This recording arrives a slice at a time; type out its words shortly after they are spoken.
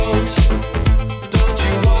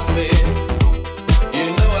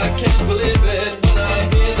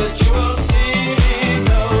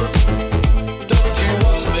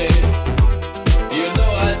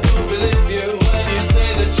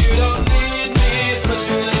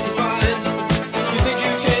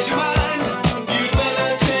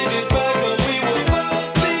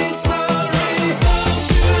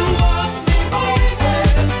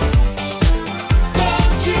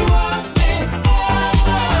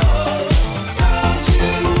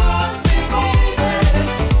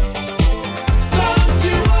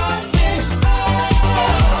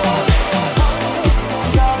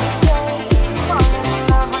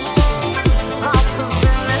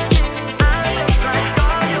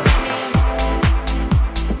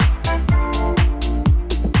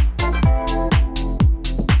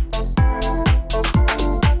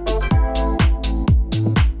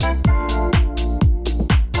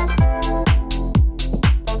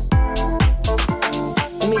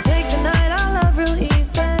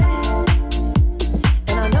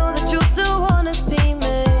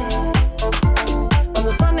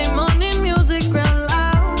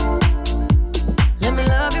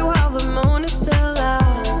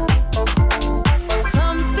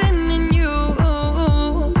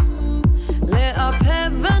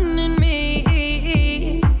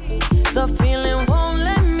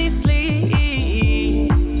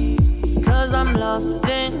lost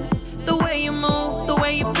in the way you move, the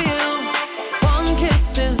way you feel. One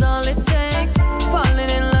kiss is all it takes. Falling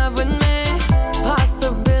in love with me.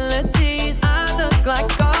 Possibilities, I look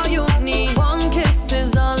like all you need. One kiss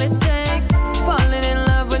is all it takes. Falling in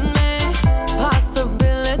love with me.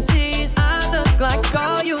 Possibilities, I look like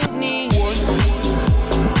all you need.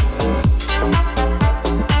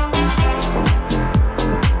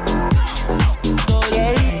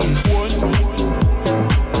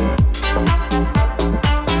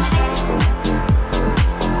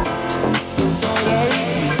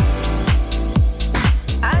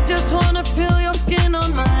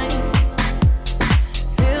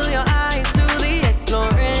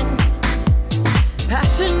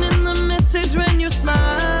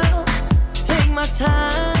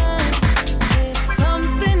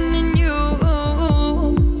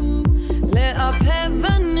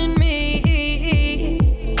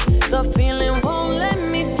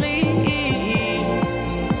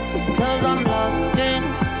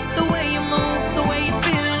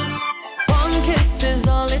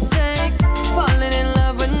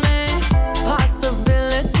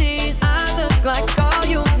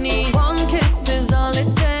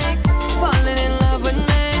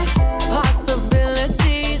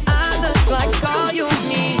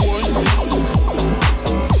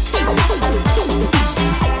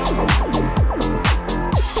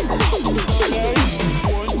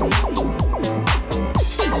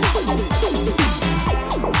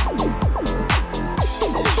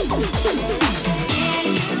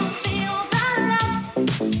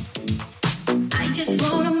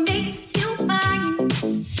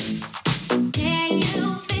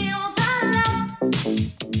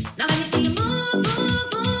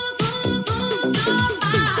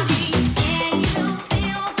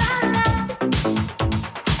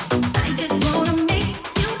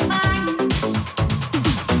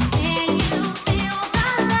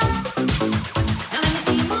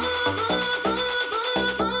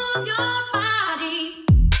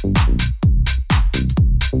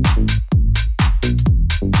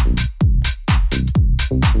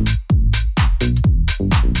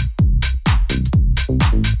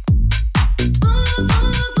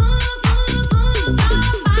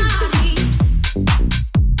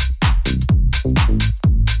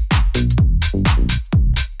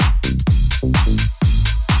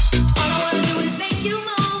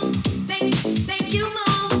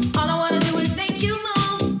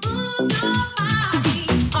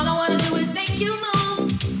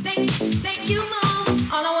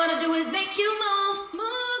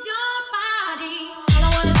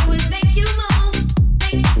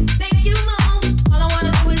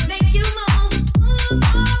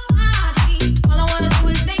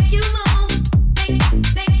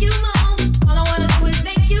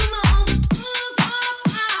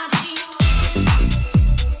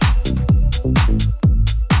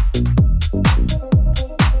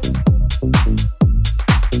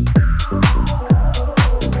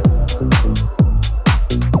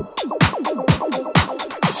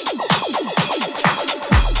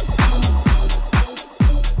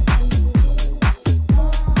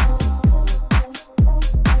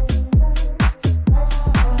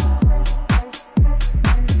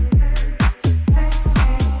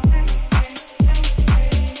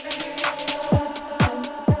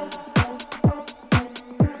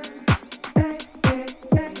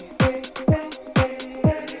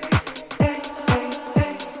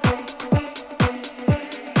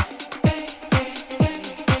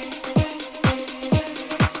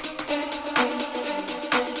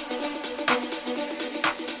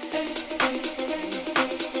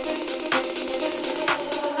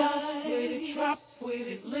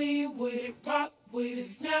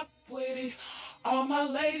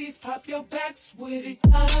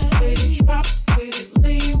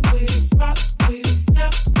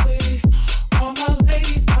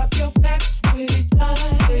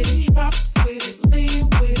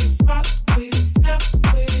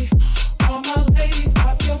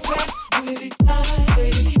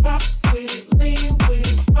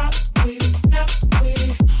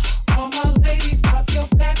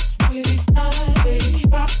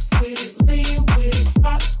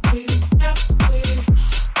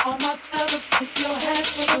 Your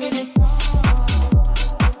hands with it.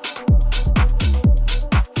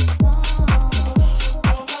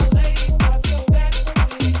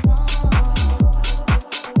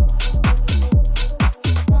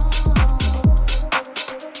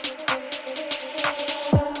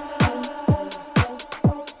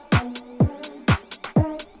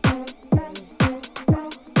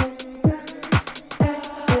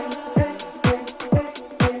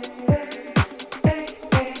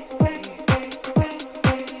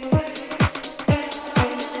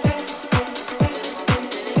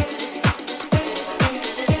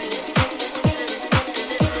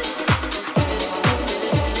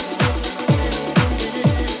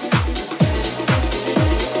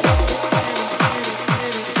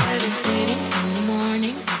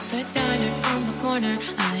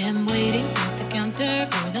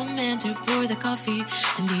 feet,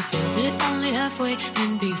 and he feels it only halfway.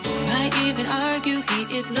 And before I even argue,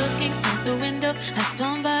 he is looking out the window at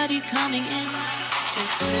somebody coming in.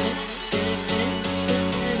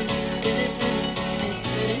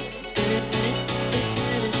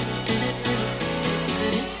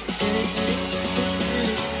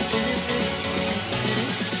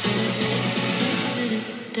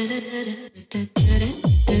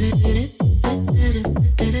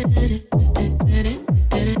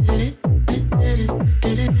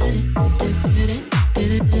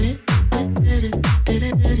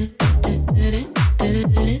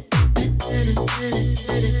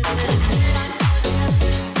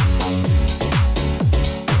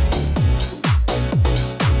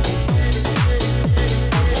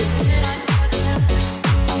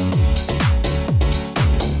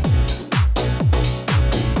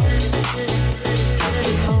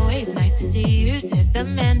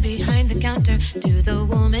 To the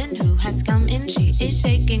woman who has come in, she is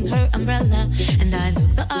shaking her umbrella, and I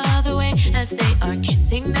look the other way as they are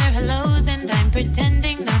kissing their hellos, and I'm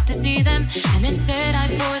pretending not to see them, and instead I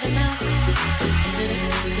pour the milk.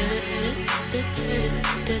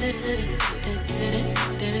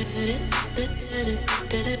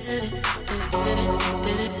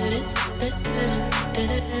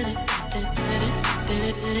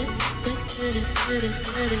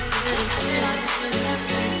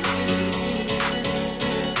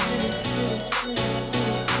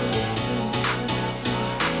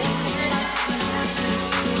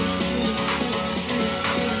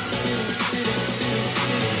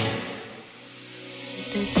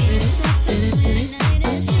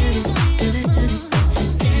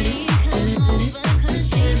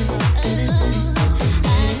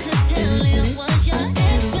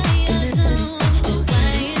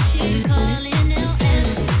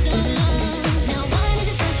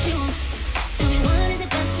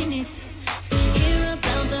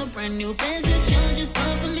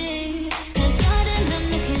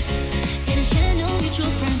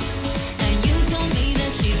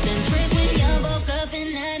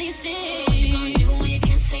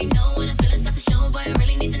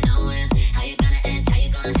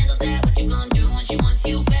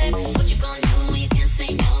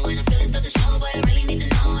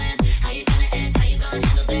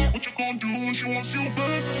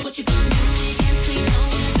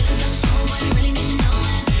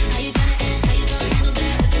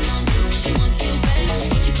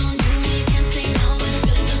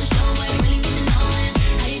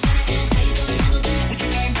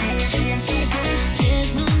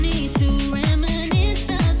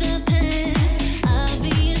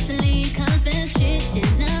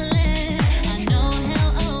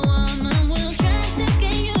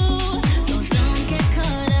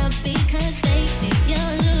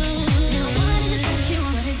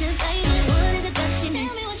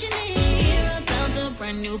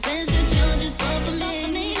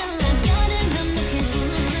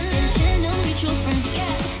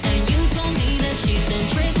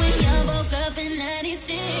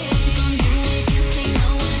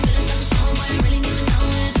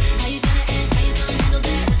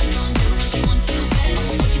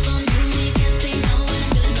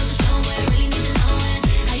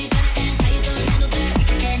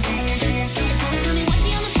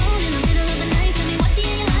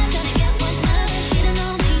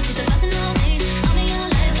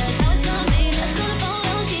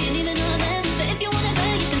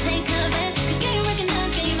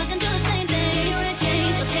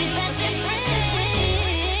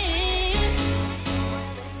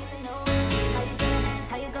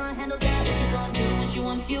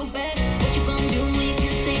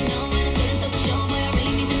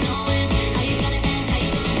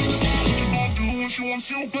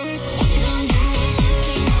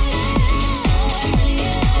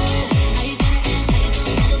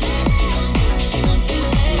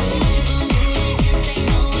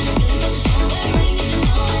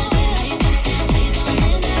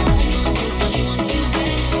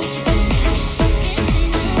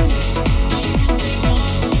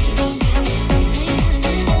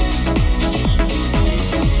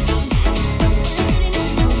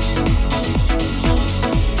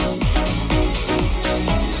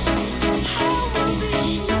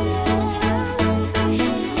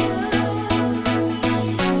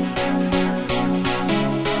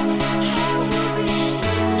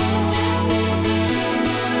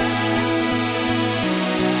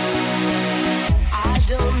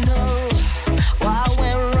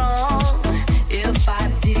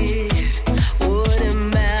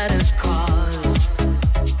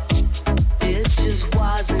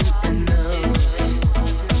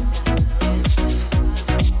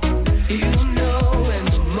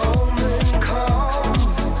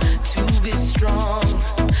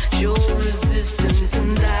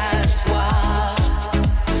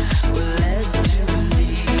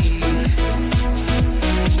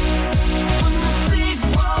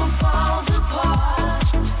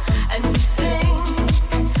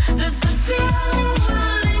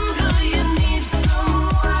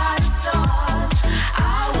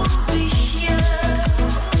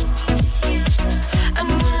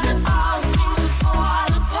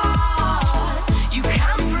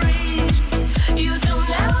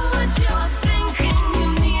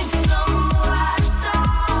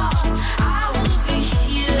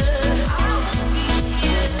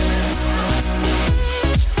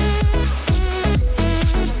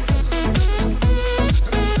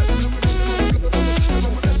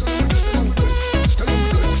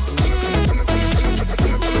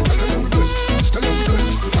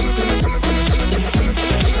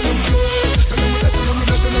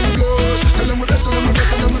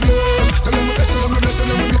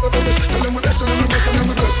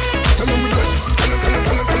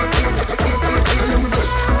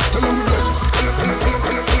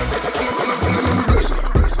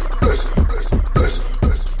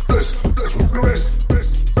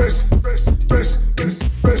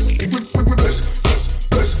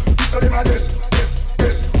 like this,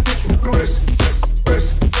 this, the rest,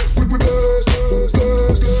 we bless.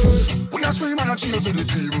 We are scream and a cheer for the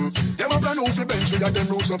team. Them a plan out for bench, we are them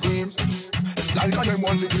rule supreme. Like a them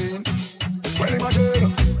one for clean. Well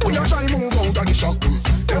imagine, we are trying move out of the shock.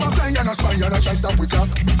 Them a fly and a spy and a try stop we clock.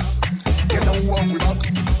 Guess I walk we back.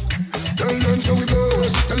 Tell them so we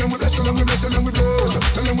bless. Tell them we bless, tell them we bless, tell them we bless.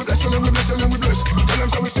 Tell them we bless, tell them we bless, tell them we bless. Tell them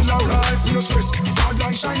so we still alive, we no stress. God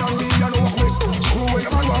light shine on me and no quest. Screw away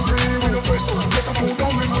the man one free, we no press. Yes I pull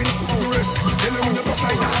down with wings, we rest. Tell them we no block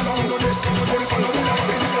like that, and we no this. Only follow me like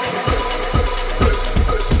this.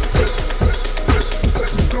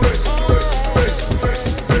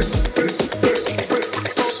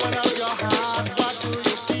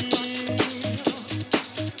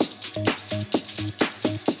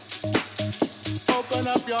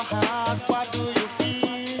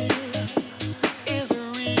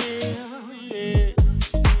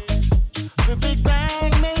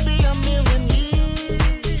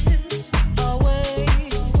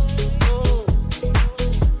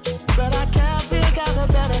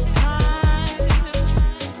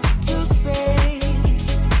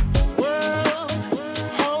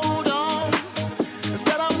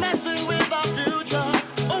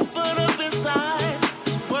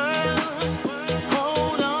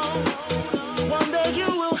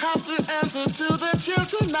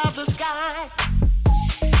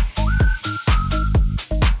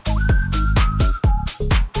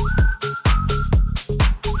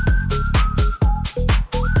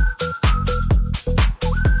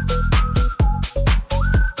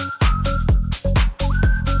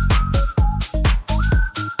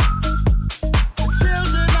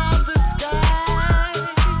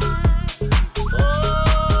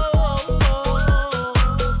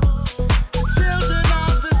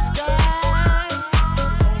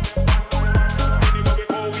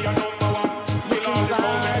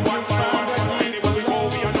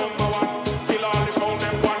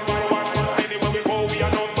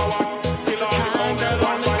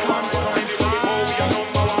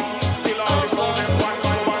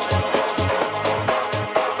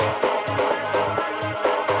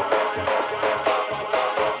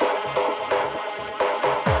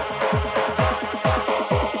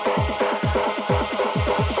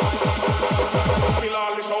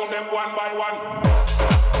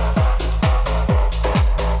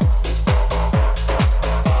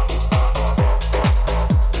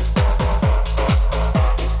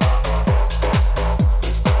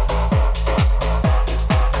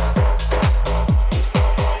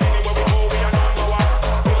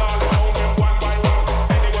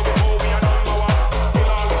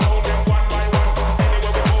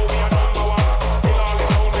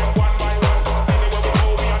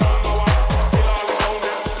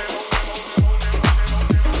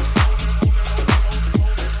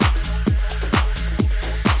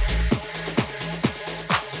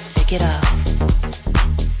 Take it off.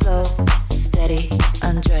 Slow, steady,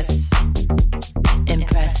 undress.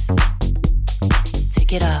 Impress.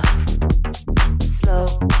 Take it off. Slow,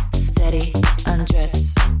 steady,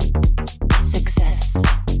 undress. Success.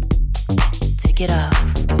 Take it off.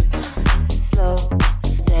 Slow,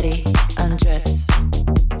 steady, undress.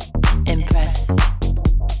 Impress.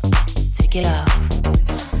 Take it off.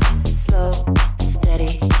 Slow,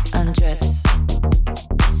 steady, undress.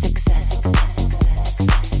 Success.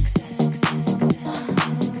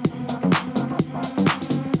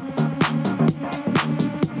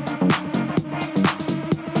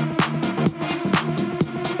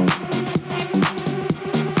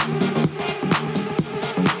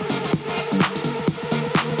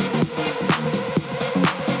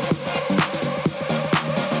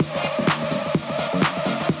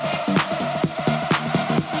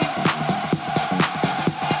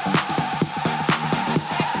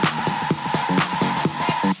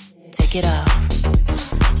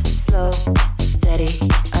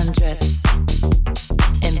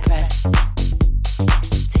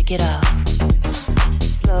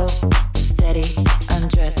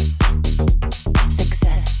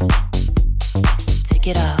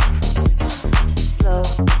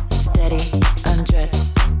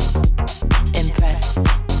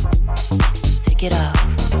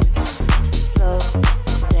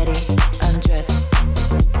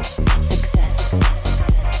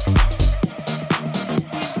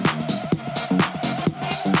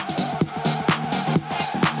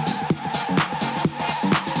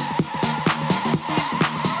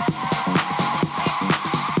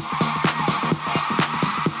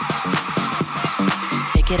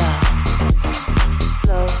 Take it off.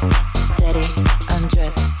 Slow, steady,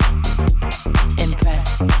 undress.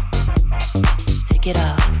 Impress. Take it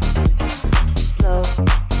off. Slow,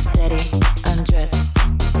 steady,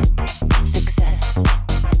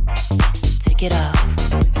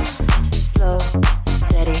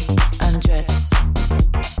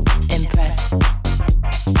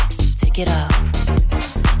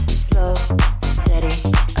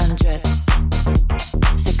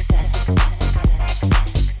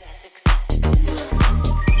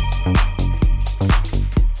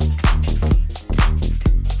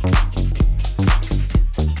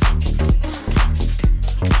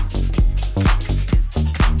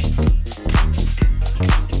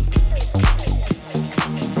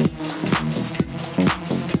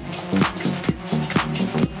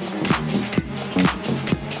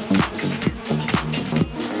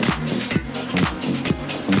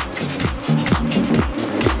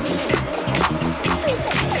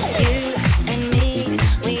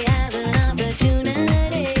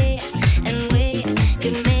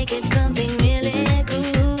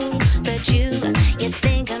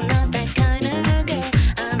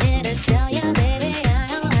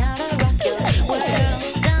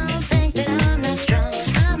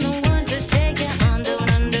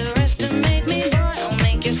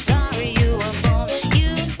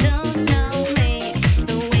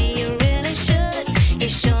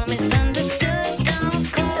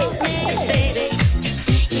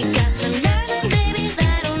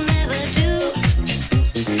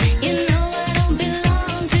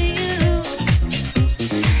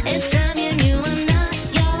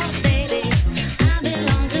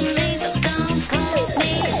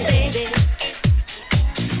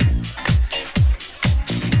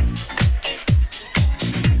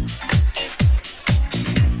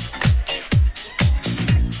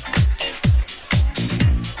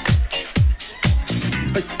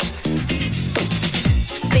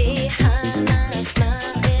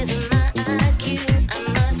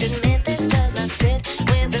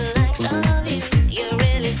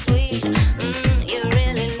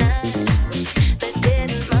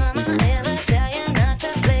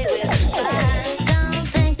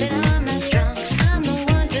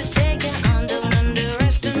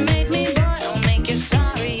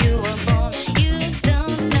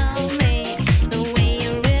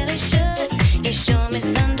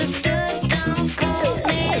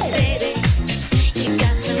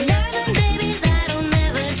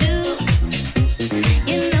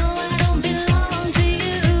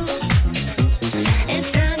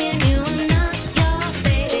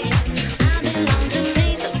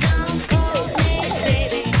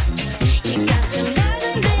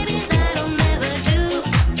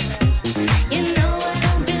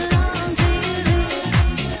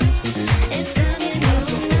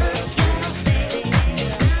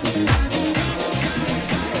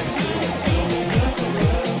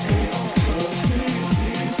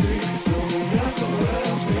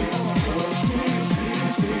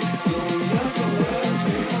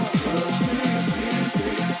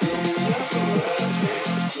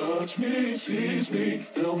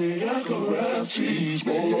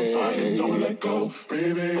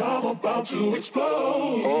 To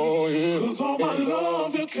explode. Oh, yeah. 'Cause all my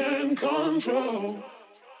love you can control.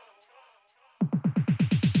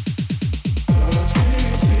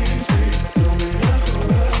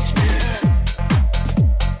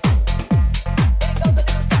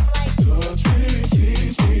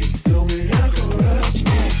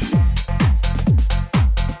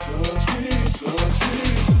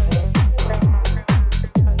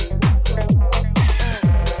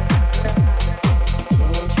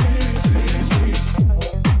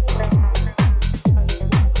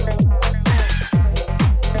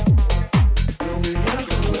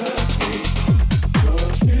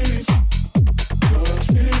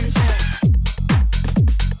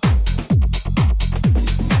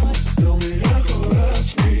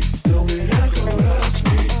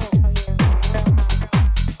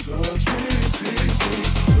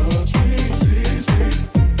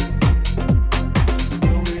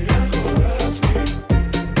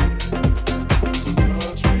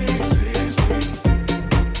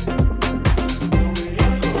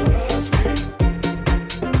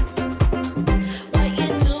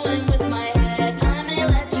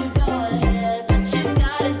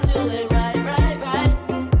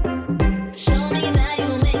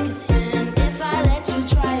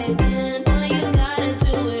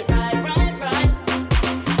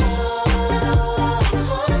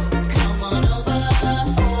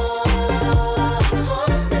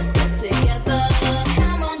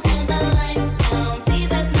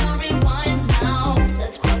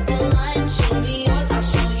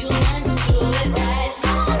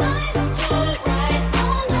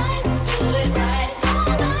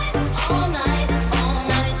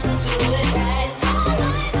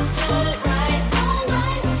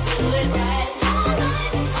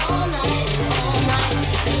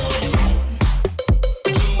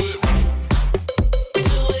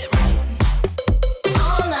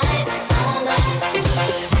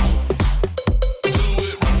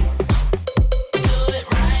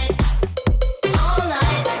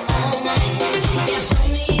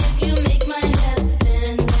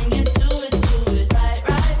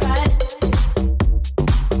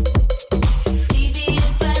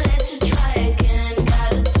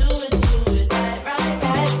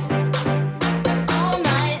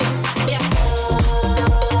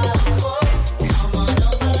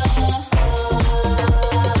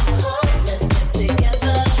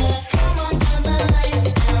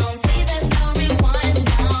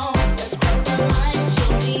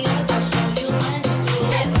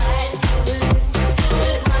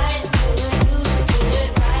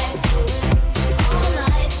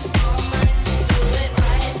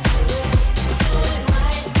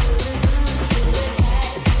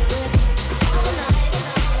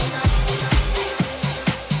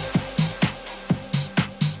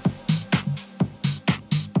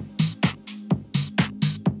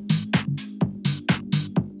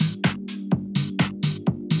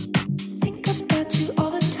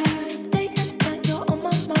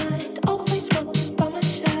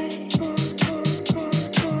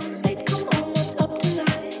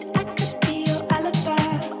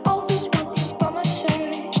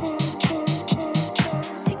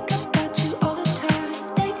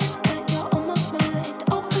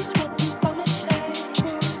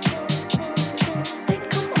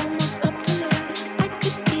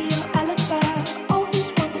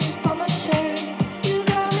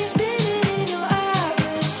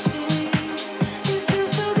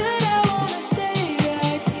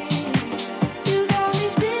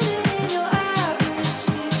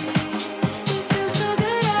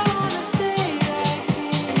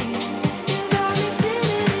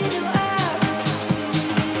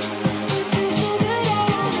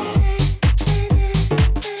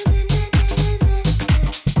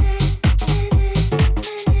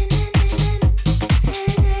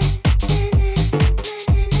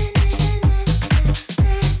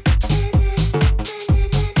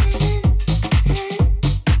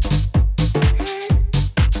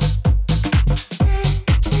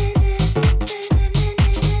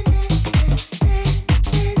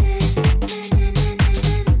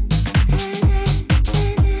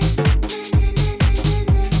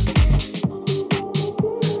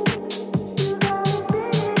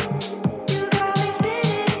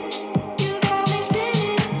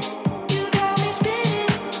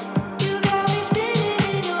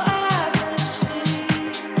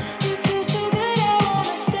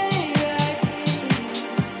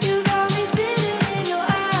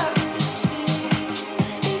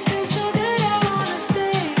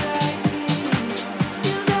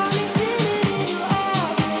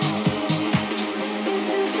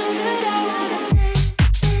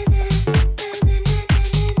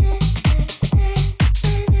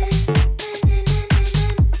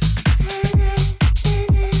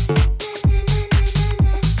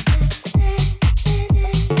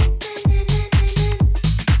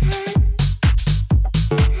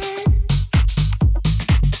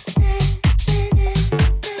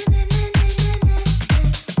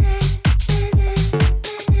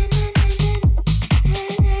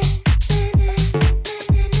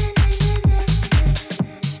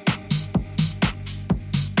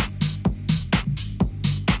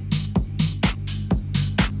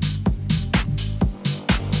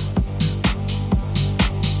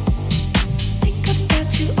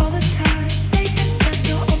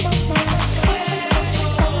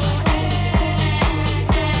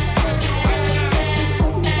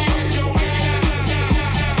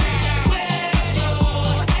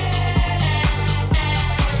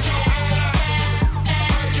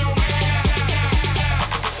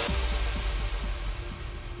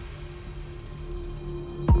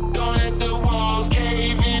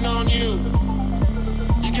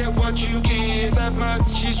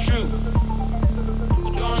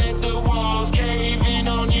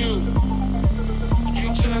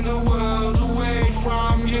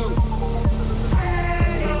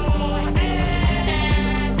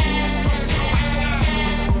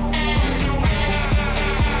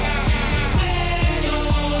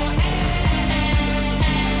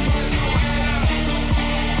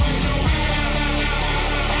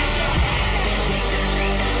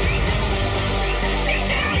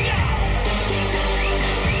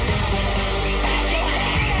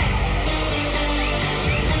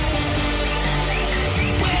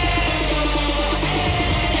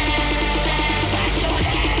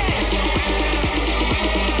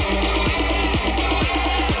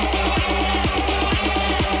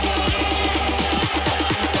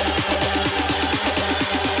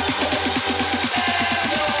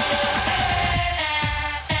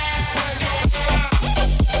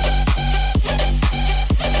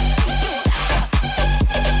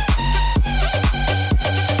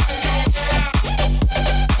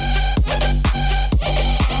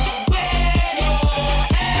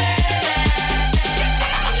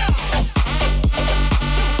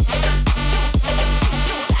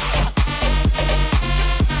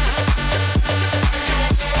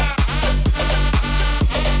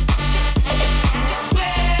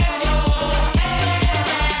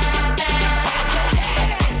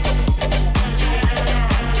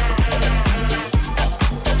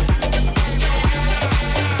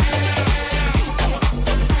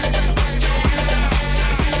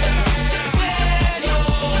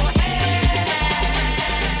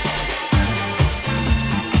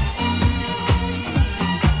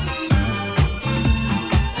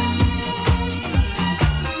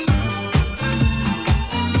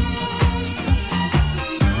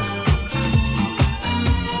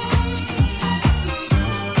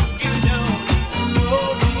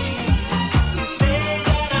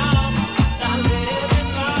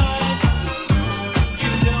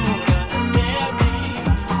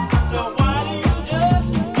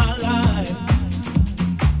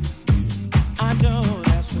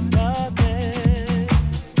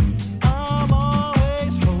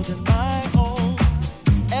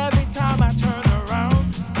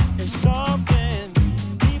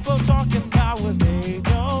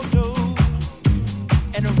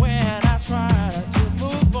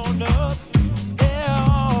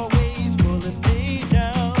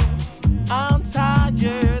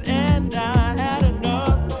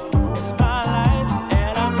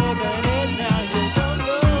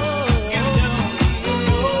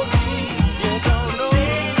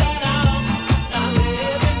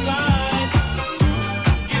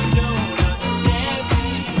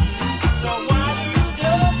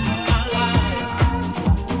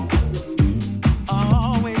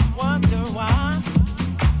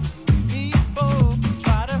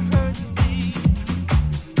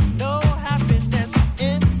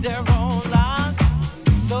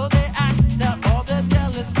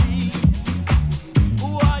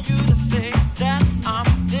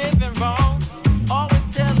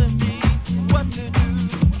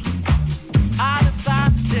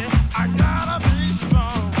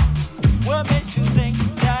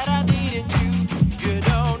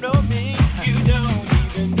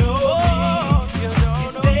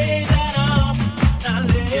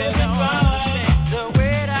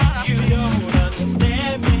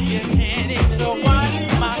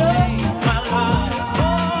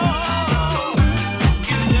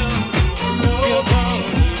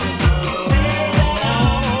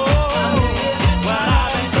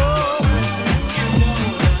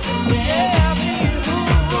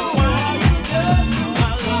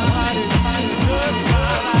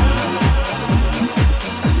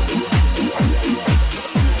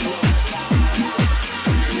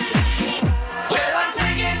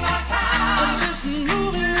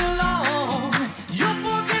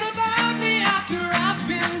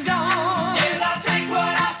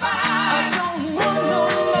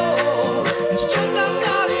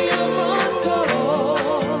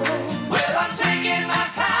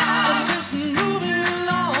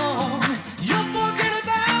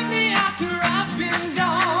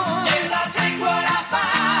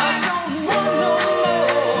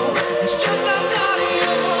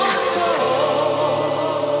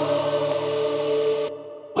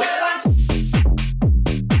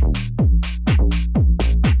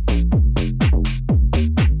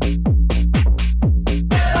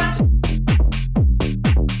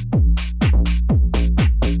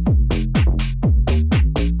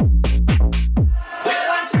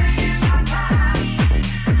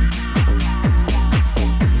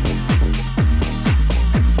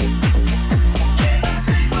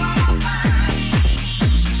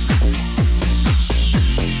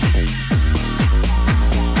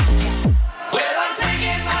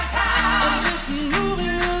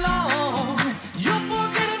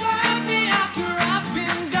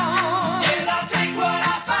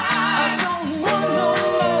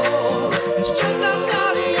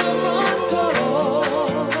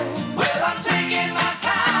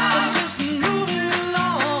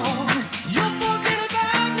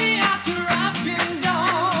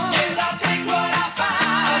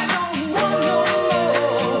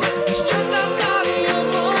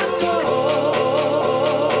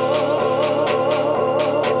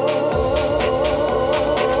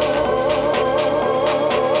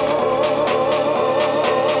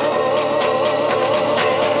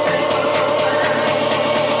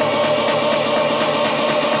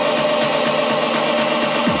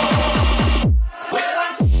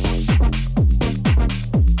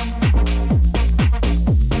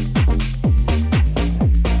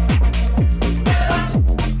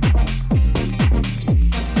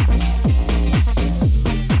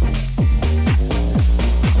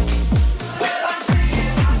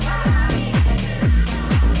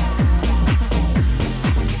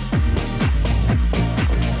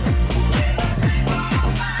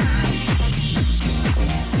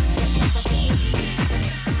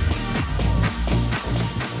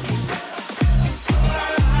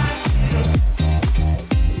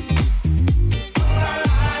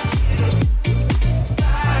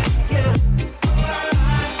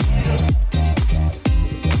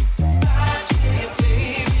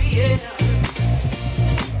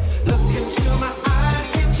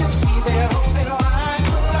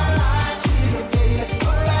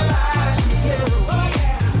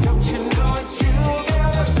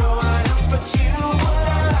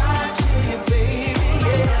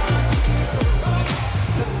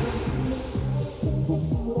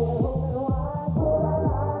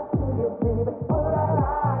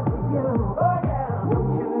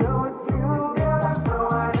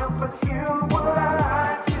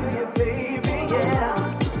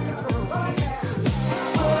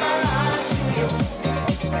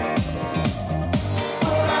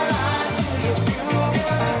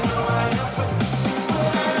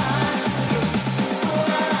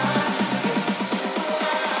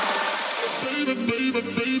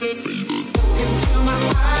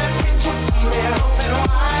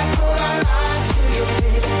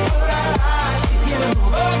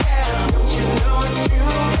 Don't you know it's true,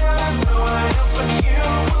 girl? There's no one else but you.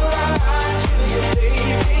 Would I lie to you, baby?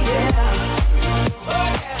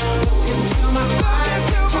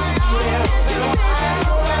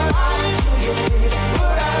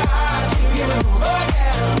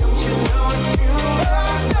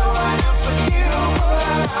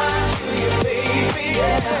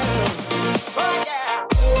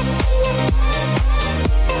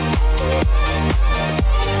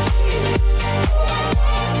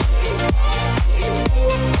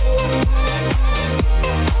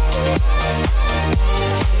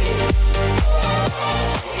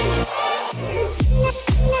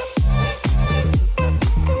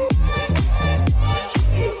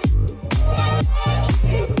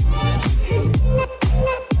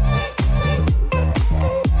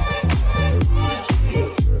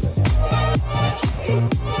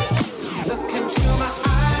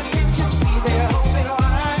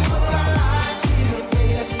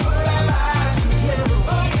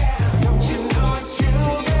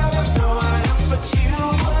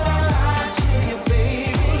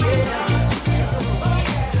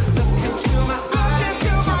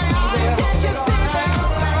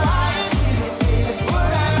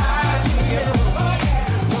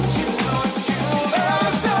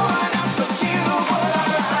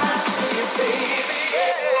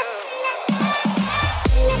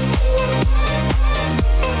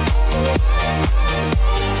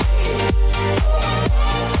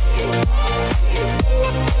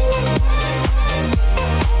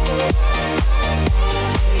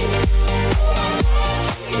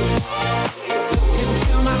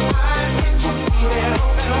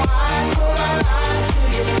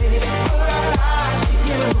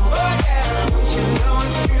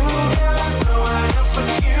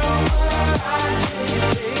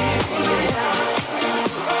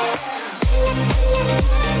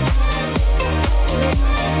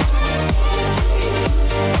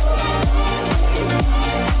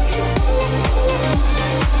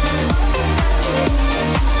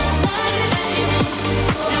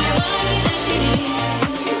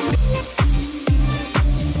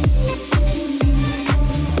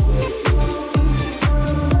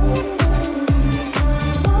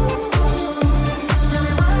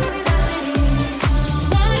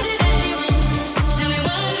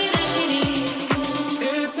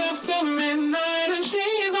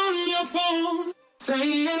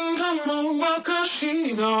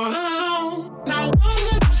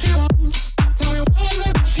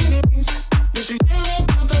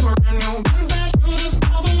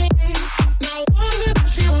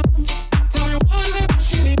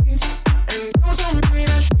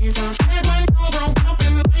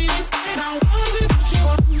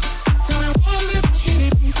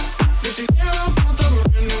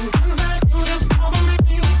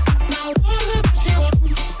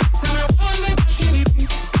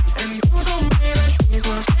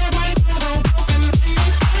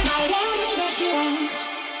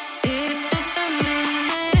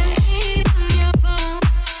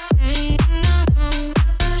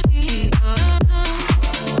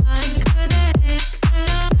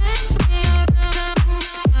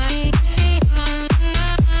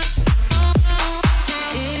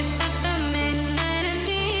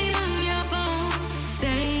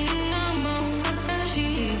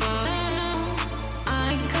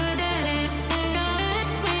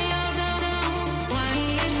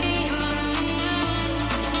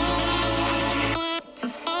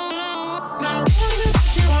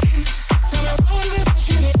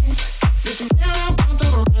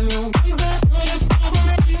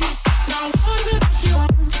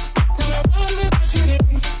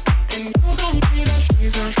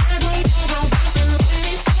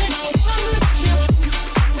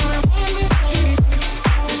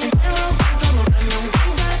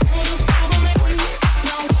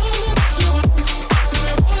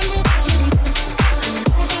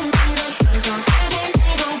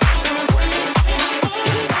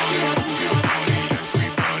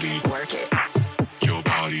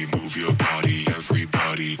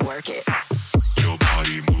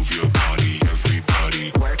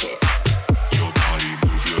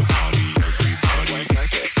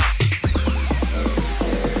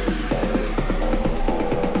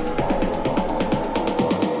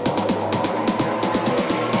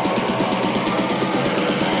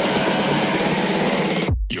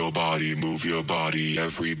 body, move your body,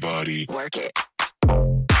 everybody. Work it.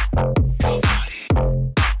 Your body.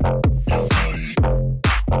 Your body. Your body.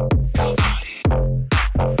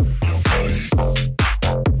 Your body. Your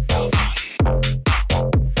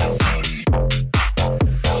body. Your body. Your body.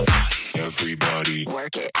 Everybody.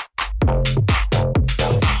 Work it. Your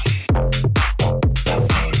body. Your body. Your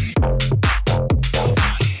body.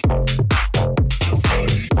 Your body. Your body. Your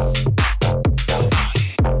body. Your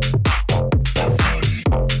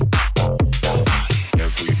body.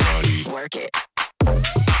 Everybody. Work it.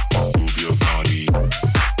 Move your body.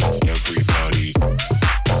 Everybody.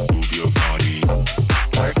 Move your body.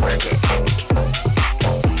 Work it.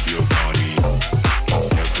 Move your body.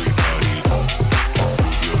 Everybody.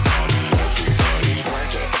 Move your body. Everybody.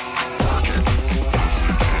 Work it.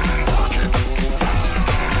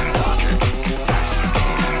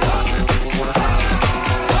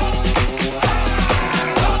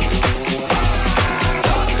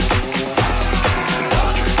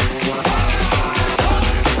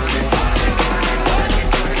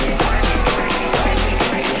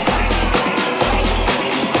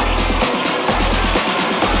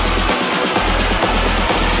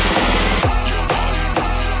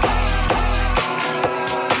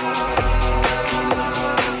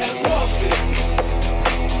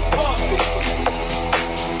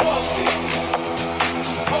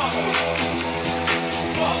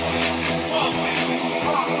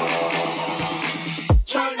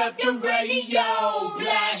 Turn up your radio,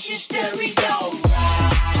 blast your stereo.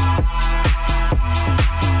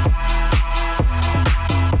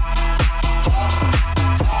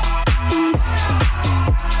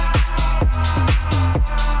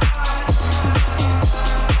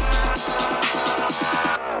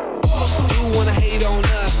 You wanna hate on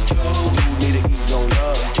us? Need to ease on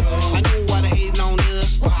love. I know why they hating on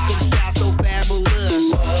us. Cause the style so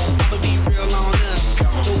fabulous. I'ma be real on us.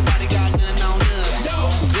 Nobody got nothing on us.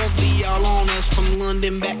 Girls be all on us from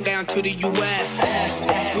London back down to the US.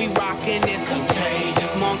 We rockin' it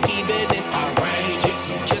contagious. Monkey business outrageous.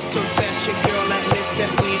 Just confess your girl and list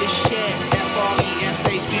that we the shit.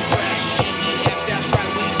 F-R-E-S-H, we fresh. E-E-F, that's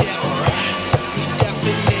right, we different. We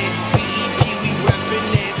definite. B-E-P, we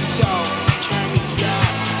reppin' it. So, turn me up.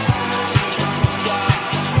 Turn me up.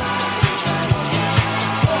 Turn me up.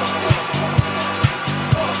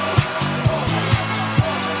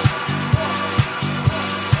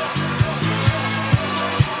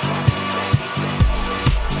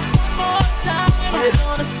 More time, we're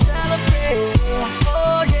gonna celebrate.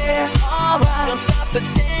 Oh yeah, alright. Don't stop the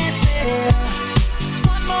dancing.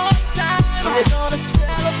 One more time, we're gonna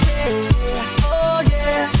celebrate. Oh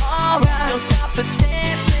yeah, alright. Don't stop the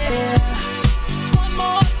dancing. One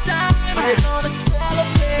more time, we're gonna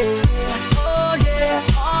celebrate. Oh yeah,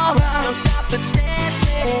 alright. Don't stop the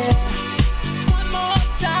dancing. One more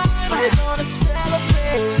time, we're gonna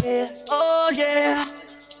celebrate. Oh yeah.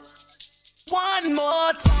 One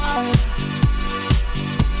more time.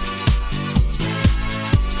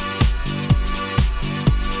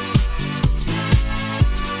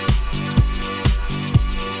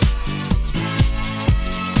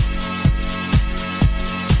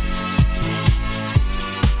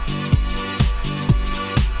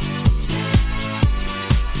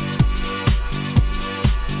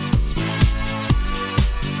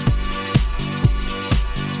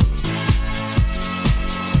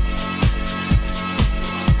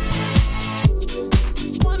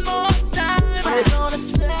 One more time, we're gonna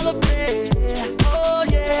celebrate. Oh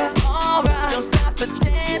yeah, alright. Don't stop the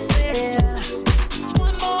dancing.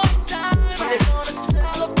 One more time, we're gonna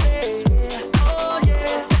celebrate. Oh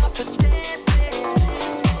yeah, stop the dancing.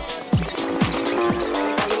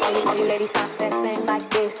 All you ladies pop that thing like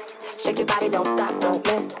this. Shake your body, don't stop, don't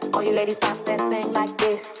miss. All you ladies pop that thing like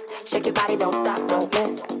this. Shake your body, don't stop, don't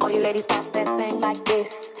miss. All you ladies pop that thing like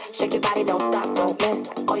this. Shake your body, don't stop, don't miss.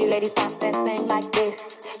 All you ladies pop that thing like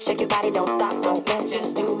this. Shake your body, don't stop, don't miss.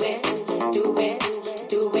 Just do it, do it,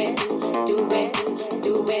 do it, do it, do it,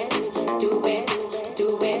 do it, do it,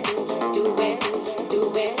 do it, do it, do it,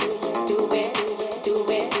 do it, do it, do it,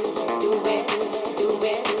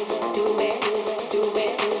 do it, do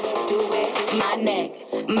it, do it. My neck,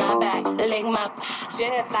 my back, lick my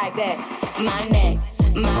just like that. My neck,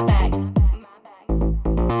 my back,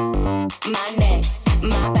 my neck,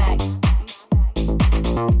 my back,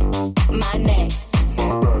 my neck,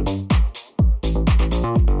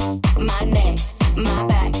 my neck, my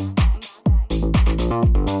back,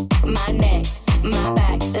 my neck, my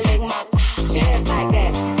back, lick my just like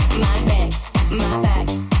that. My neck, my back,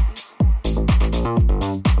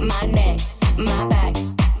 my neck, my back,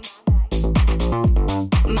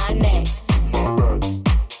 my neck,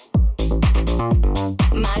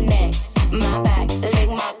 my neck,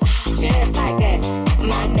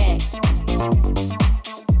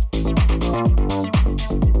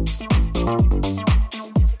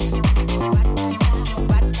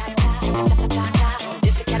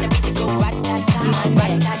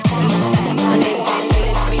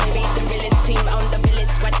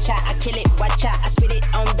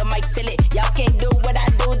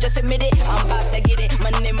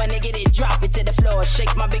 floor.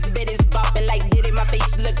 Shake my big bitties, bopping like Diddy. My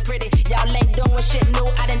face look pretty. Y'all ain't doing shit, no,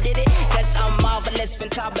 I done did it. Cause I'm marvelous,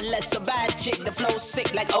 fantabulous. A bad chick, the flow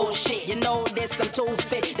sick like oh shit. You know this, I'm too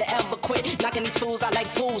fit to ever quit. Knocking these fools out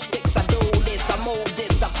like pool sticks. I do this, I move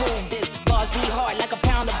this, I prove this. Bars be hard like a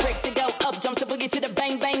pound of bricks. It go up, jumps the boogie to the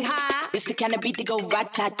bang bang high. It's the kind of beat that go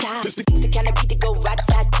rat-ta-ta. It's the kind of beat that go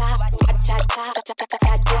rat-ta-ta. Rat-ta-ta.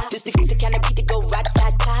 This the kind of beat that go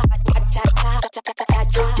rat-ta-ta. Rat-ta-ta.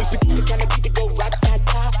 This the kind of beat that go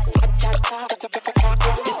rat-ta-ta. Rat-ta-ta.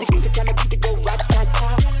 This the kind of beat that go rat-ta-ta.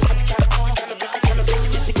 Rat-ta-ta.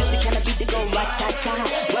 This the kind of beat that go rat-ta-ta.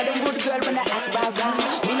 Where them good girl when I act rah-rah.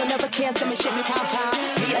 Me no never care, so me shake me pound-pound.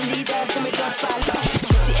 Me a leader, so me don't follow.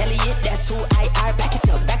 Missy Elliott, that's who I are.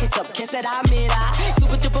 Back it up, kiss it, I'm it,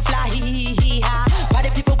 super duper fly, hee-hee-hee-ha. Why do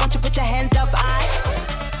people want you put your hands up,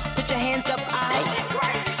 put your hands up,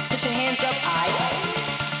 put your hands up,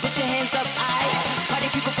 put your hands up, why do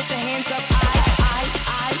people put your hands up, hands up,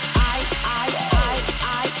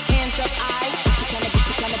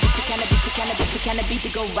 This the kind of beat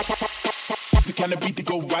that go rat-tat-tat-tat. This the kind of beat that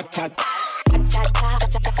go rat-tat.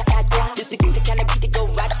 This the kind of beat that go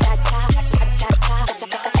rat-tat-tat.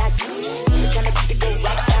 This the kind of beat that go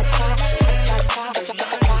rat-tat-tat.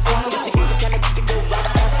 This the kind of beat that go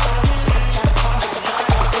rat-tat-tat.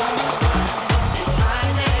 It's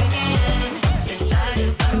Friday again. It's Saturday,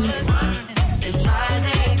 Sunday. It's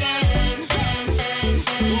Friday again.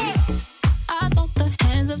 I thought the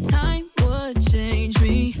hands of time would change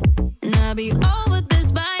me, and I'd be over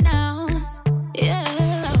this by now.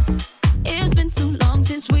 Yeah, it's been too long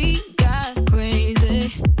since we got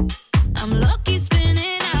crazy.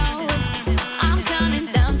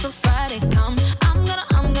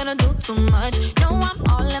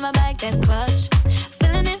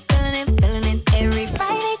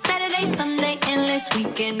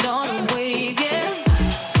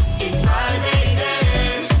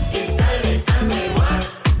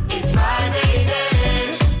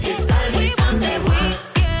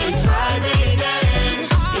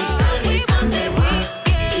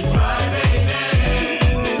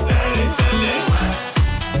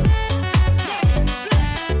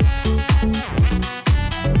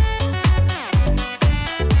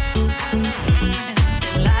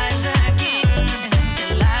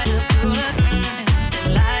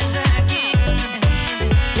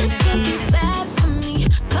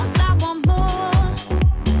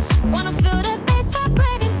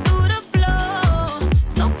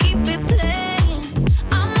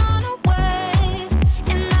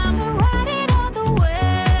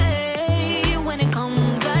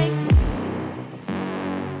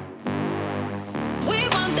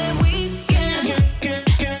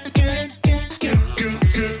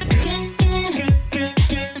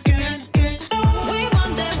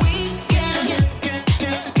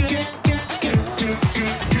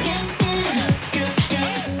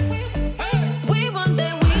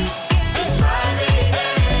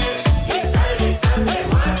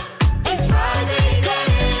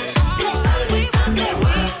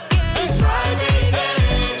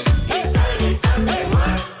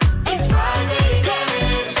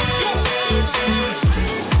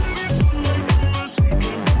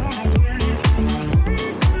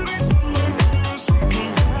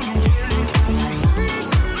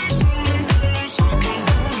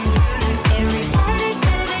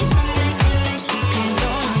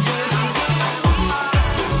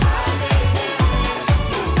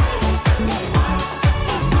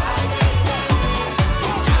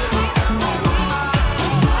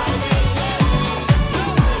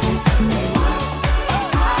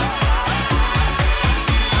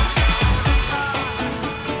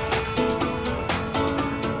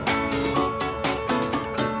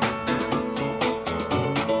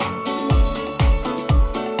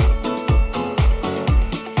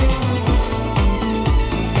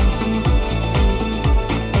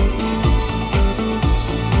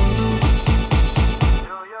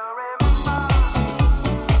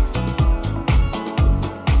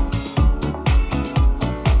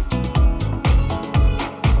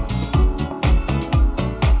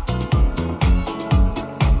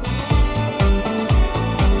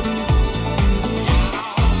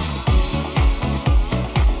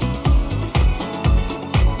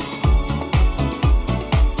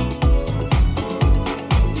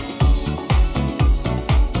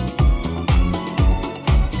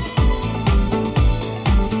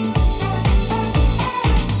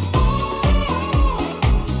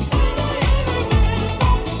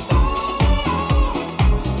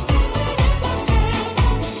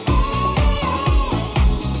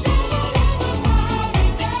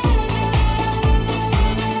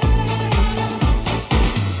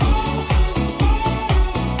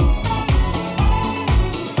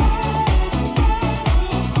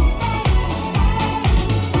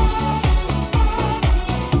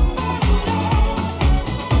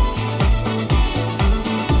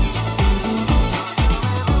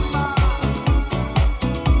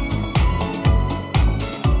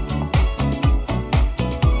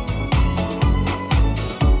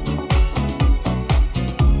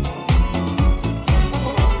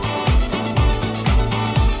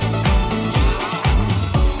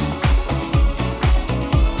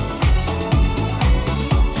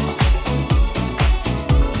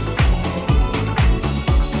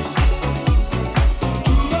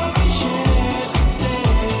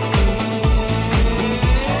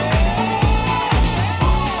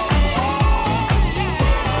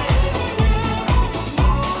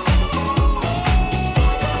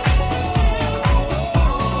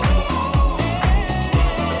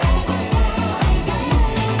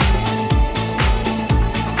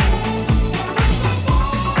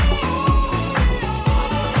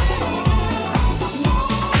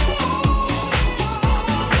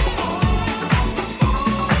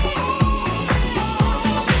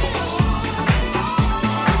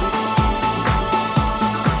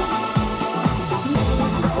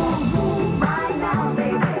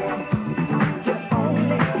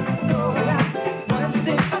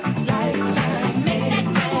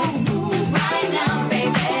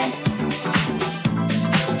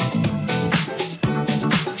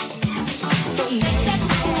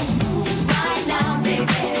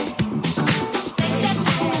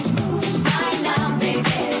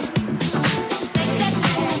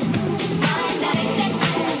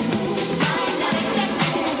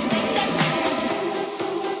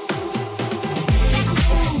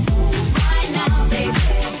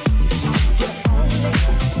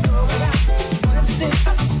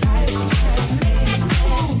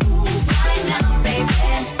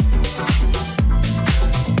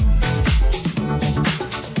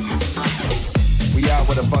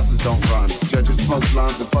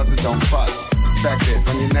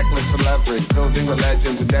 your necklace for leverage. Filled in with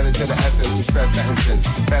legends, indebted to the essence. We stress sentences.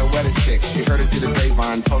 Fat wedded chick, she heard it through the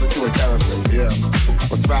grapevine, told it to her therapist. Yeah,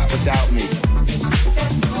 what's rap without me?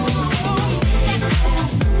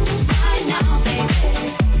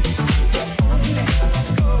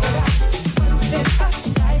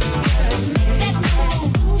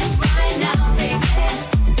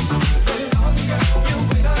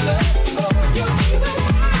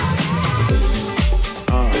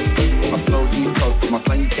 My flow's East Coast, but my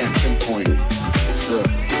slang you can't pinpoint. Sure.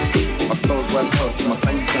 My flow's West Coast, but my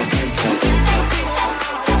slang you can't pinpoint.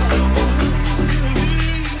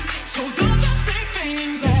 So don't just say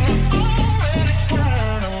things that already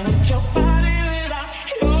heard. I want your body without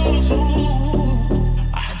your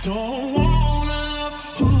soul. I don't wanna love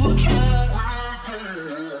who can.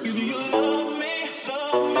 If you love me,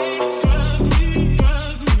 trust me,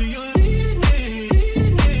 do you lead me?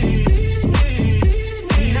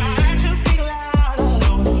 See, our actions speak louder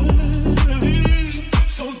than words.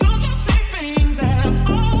 So don't just say things that I've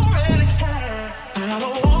already heard. I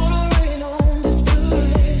don't wanna rain on this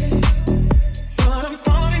parade, but I'm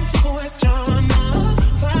starting to question now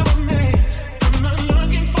that was made. I'm not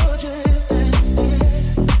looking for just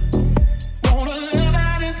anything. Wanna live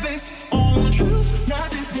that is based on the truth,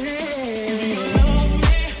 not just this. If you love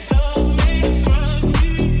me, trust me,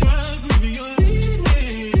 do you lead me?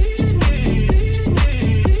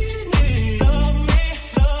 Love me,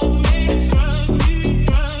 trust me,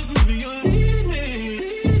 do you lead me?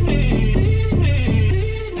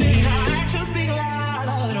 See, our actions speak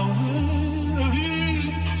louder than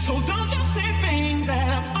words. So don't just say things that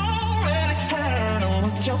I've already heard. I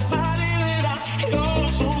want your body without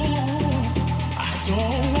your soul. I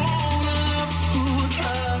don't wanna love who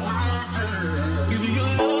can. If you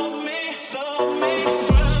love me, trust me,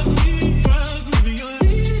 do you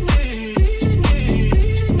lead me?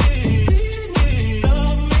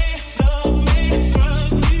 Love me, trust me,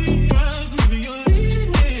 do you lead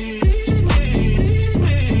me?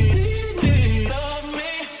 Love me,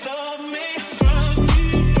 trust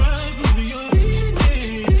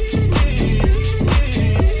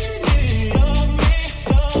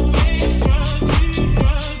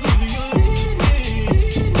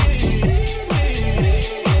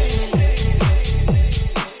me, do you lead me?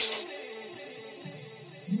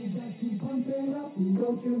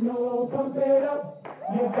 Don't you know, pump it up.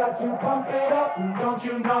 You got to pump it up. Don't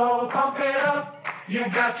you know, pump it up. You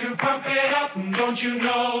got to pump it up. Don't you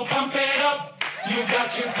know, pump it up. You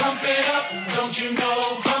got to pump it up. Don't you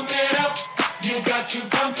know, pump it up. You got to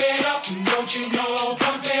pump it up. Don't you know,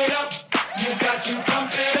 pump it up. You got to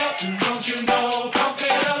pump it up. Don't you know, pump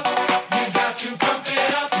it up. You got to pump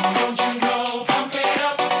it up. Don't you know, pump it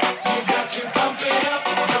up. You got to pump it up.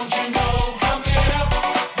 Don't you know, pump it up.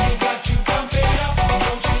 You got to pump it up.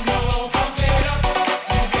 Don't you know, pump it up.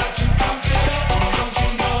 You got to pump it up. Don't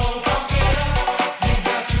you know, pump it up. You got to pump it up. Don't you know, pump it up. You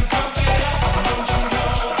got to pump it up.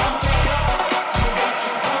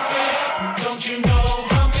 Don't you know, pump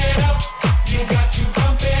it up. You got to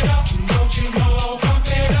pump it up. Don't you know,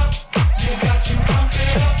 pump it up. You got to pump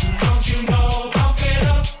it up. Don't you know, pump it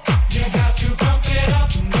up. You got to pump it up.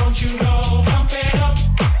 Don't you know, pump it up.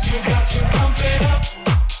 You got to pump it up.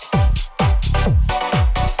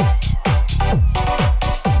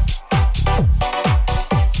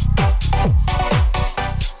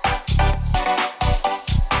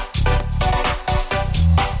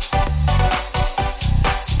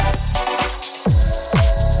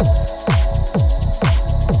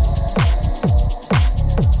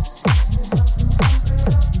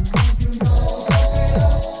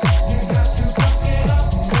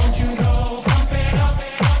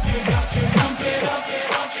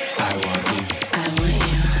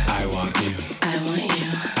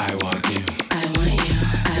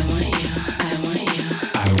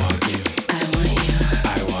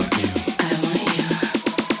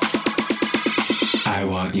 I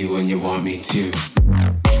want you and you want me too.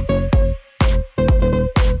 I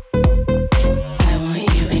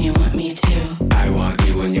want you and you want me too. I want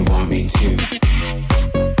you and you want me too. I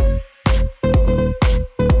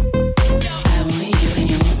want you and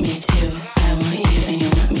you want me too. I want you and you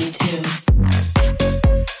want me too.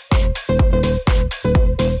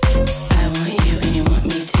 I want you and you want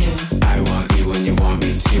me too. I want you and you want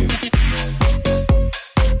me too.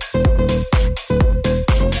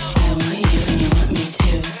 I want you and you want me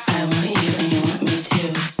too. I want you and you want me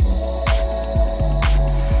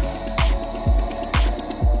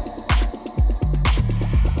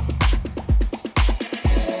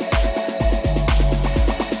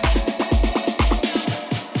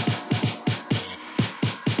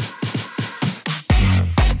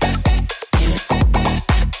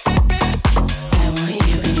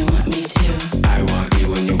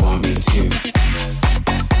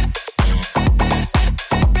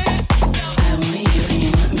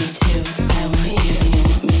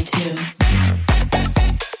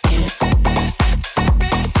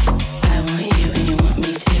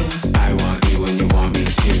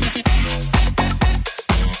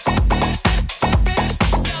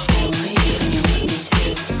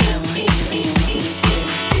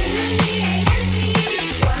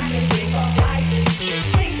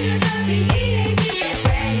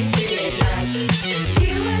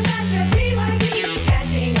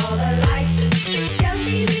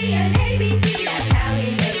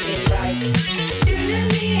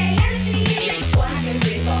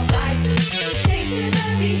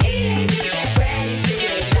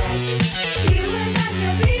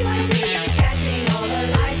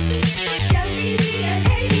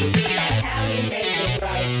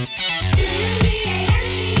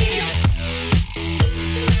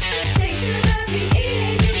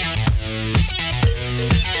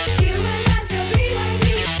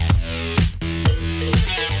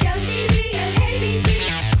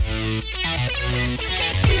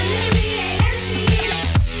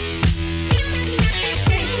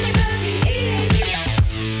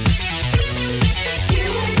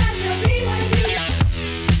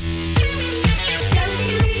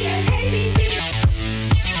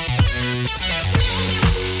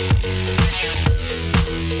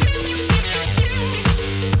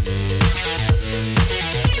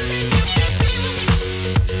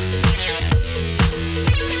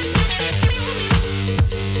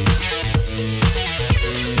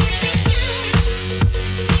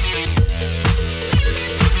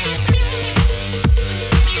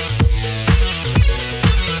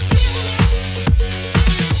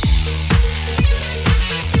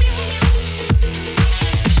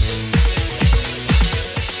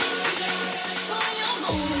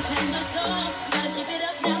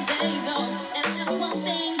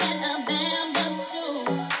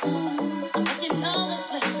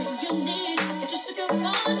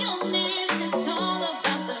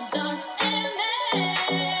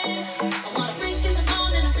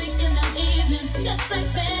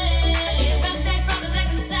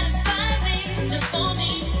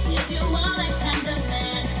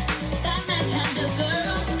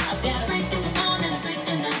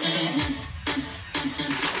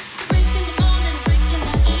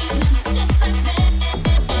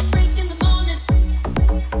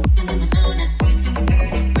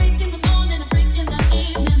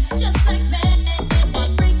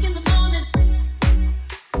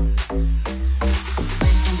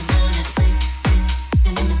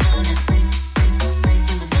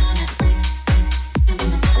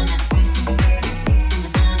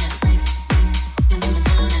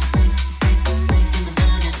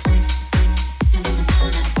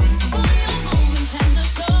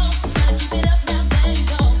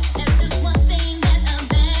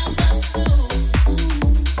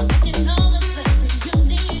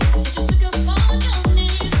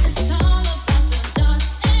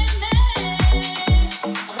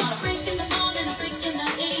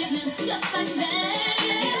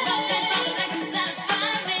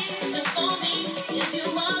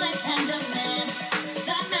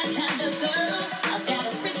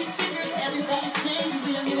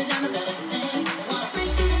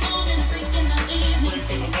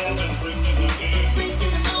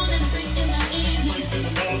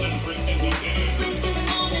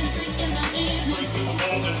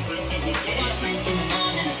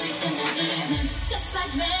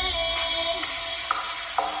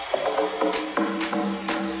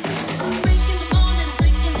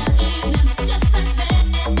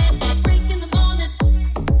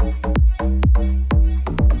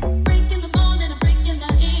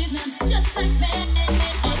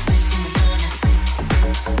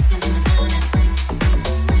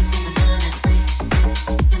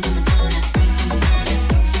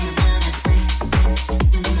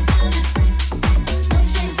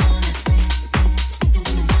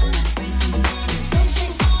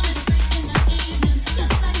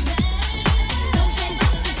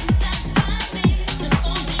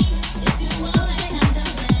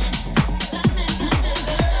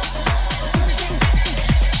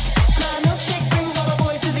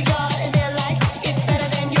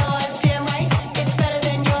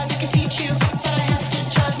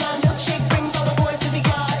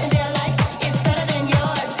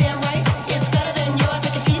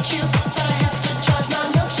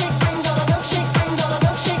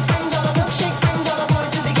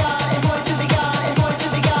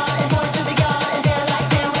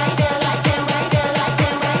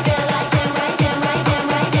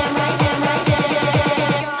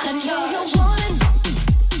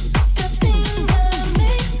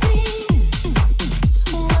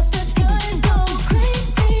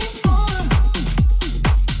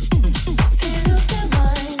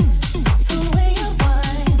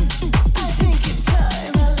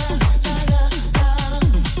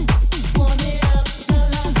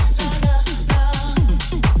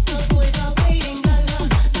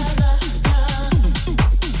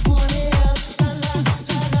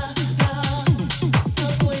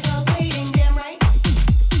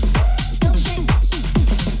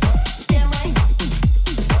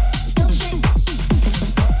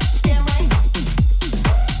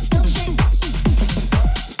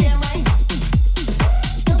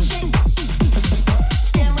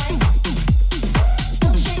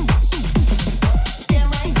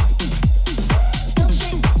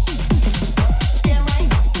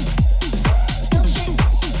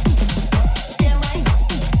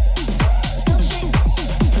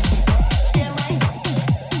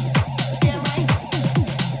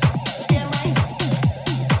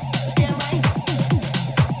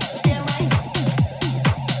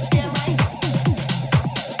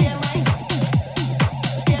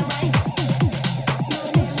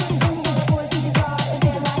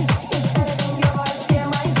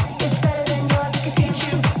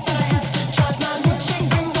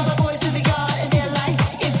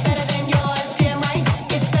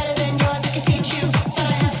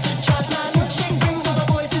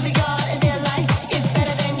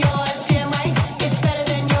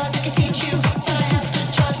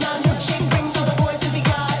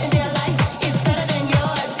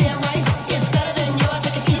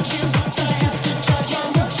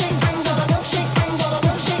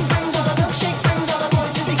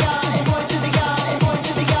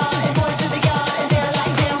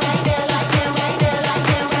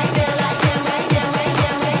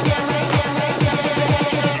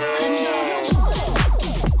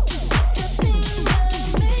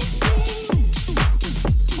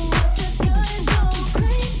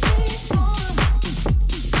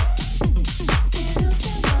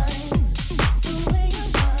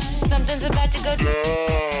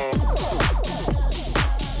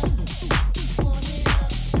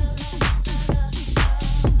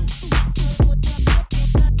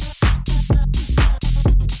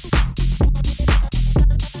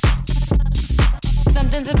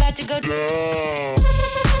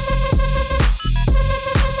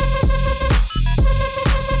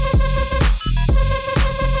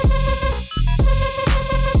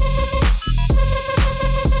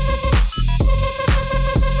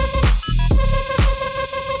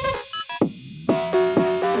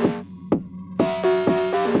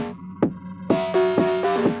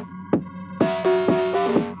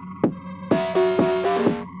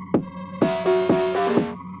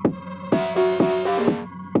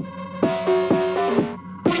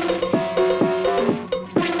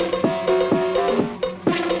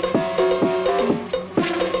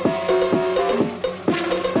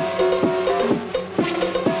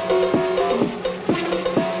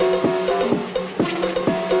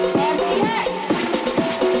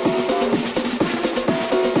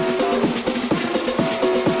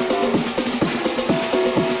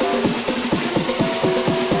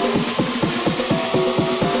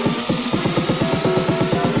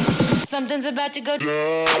about to go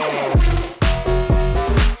down.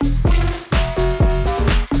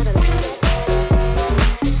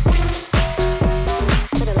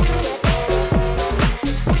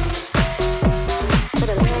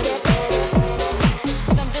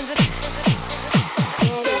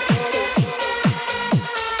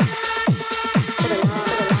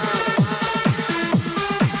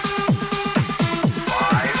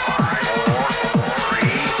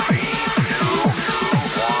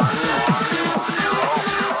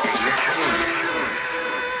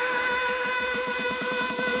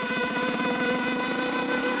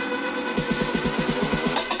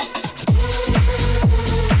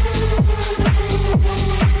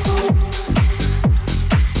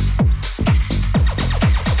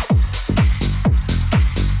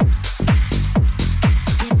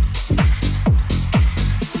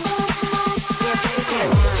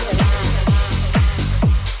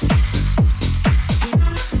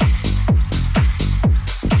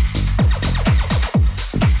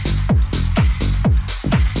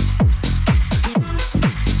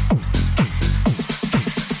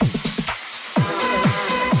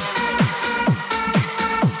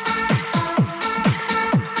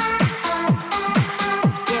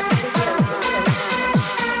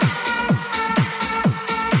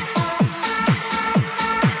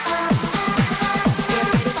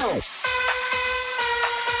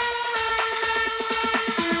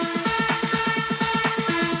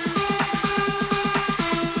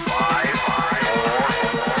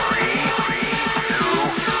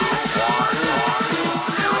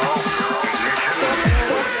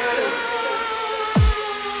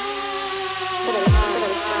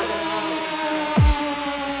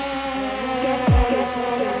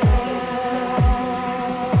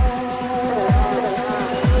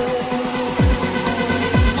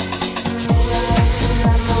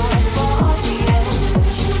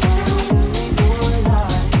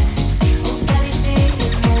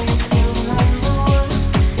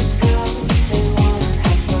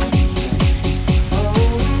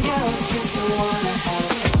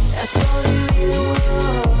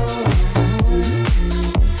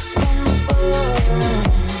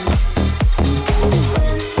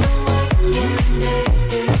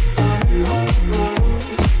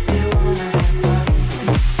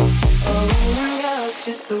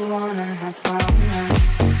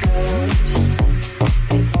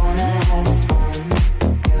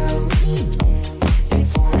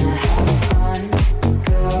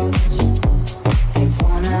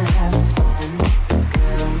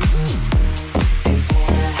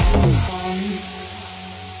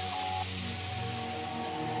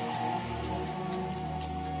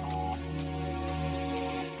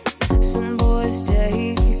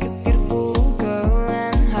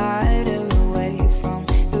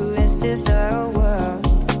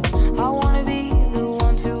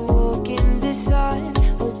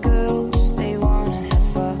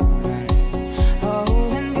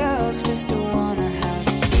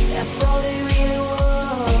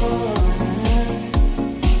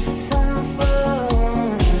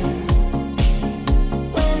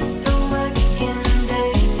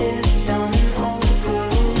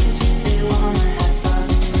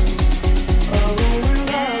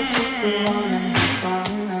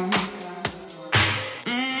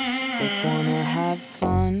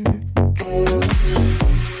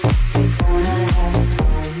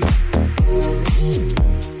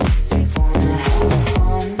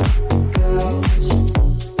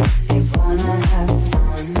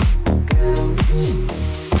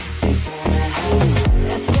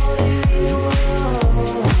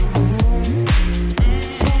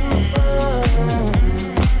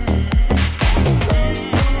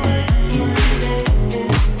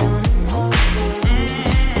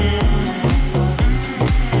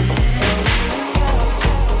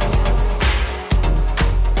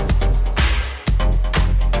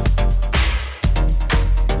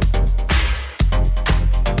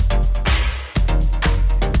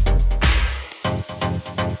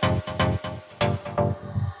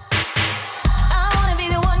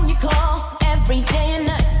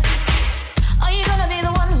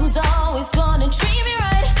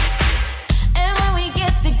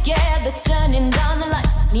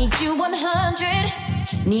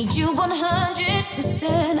 Need you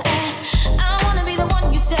 100%. I wanna be the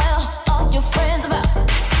one you tell all your friends about.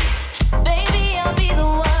 Baby, I'll be the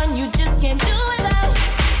one you just can't do without.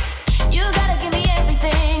 You gotta give me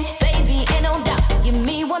everything, baby, ain't no doubt. Give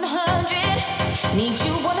me 100. Need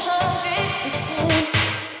you 100%.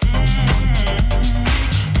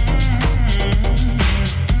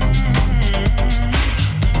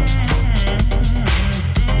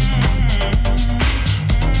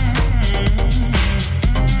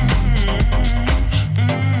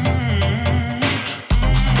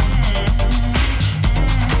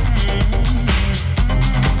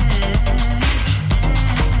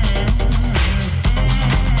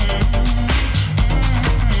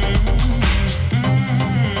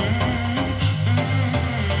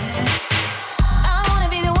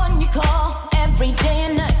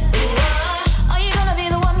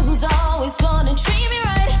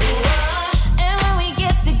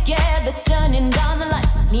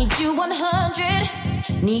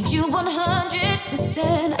 Need you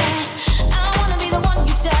 100%. I wanna be the one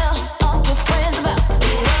you tell all your friends about.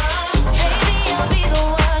 Baby, I'll be the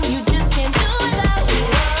one you just can't do without.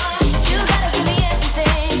 You gotta give me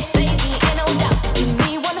everything, baby, ain't no doubt. Give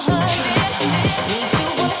me 100. Need you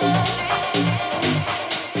 100.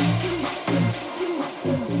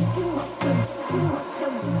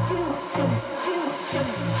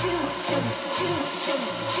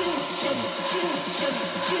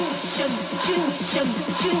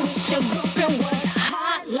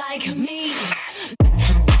 Hot like me.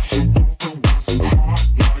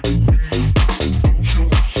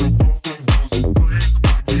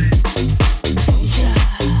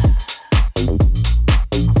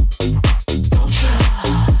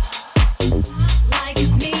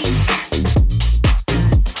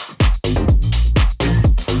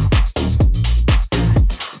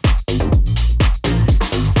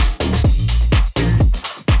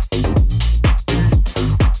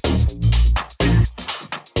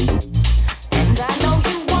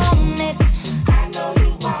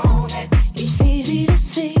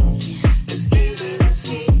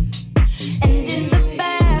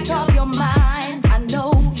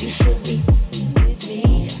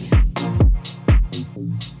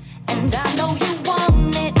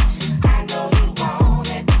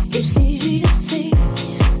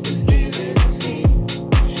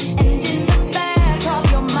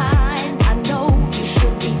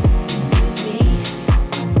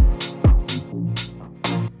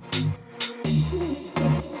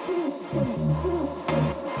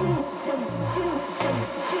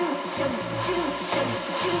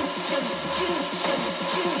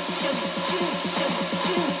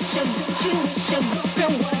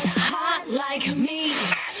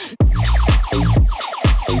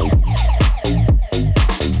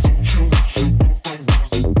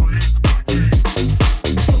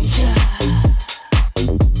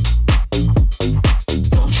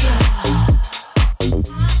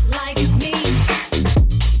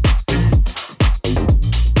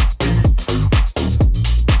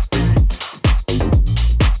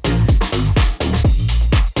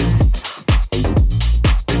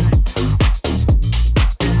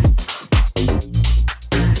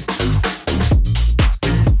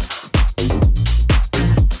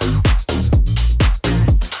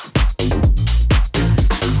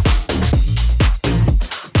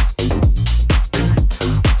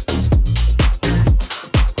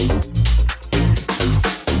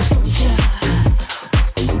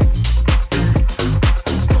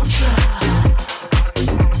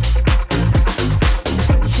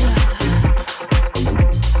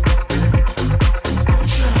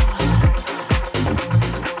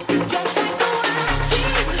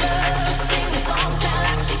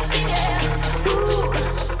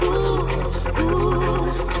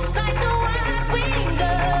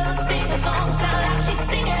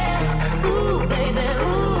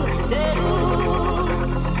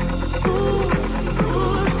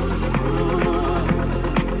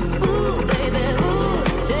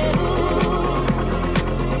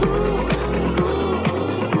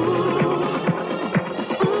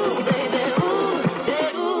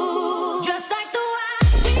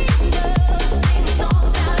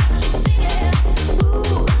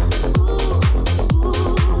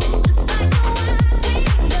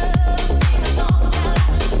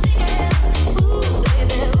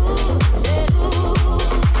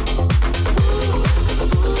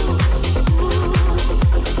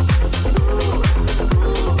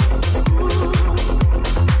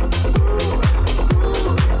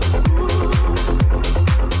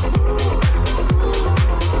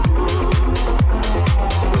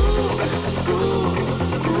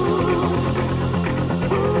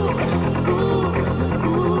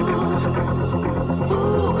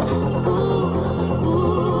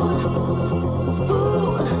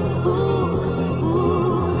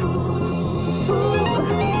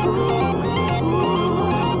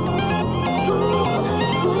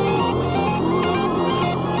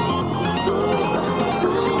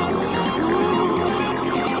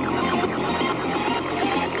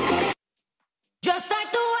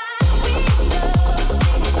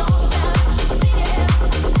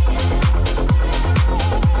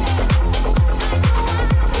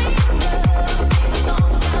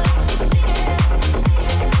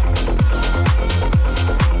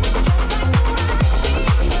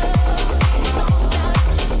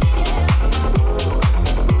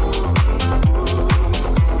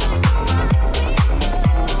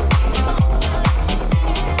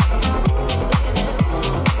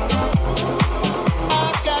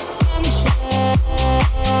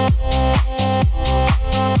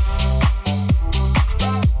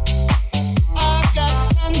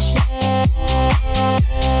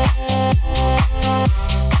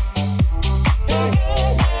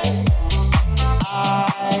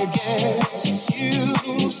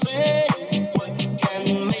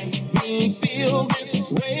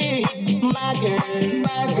 girl,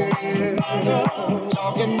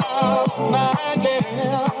 talking about my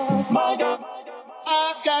girl, my girl.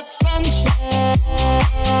 I've got sunshine.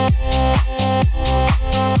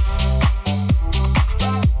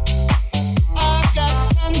 I've got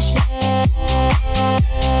sunshine.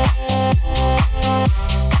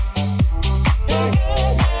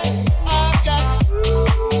 I've got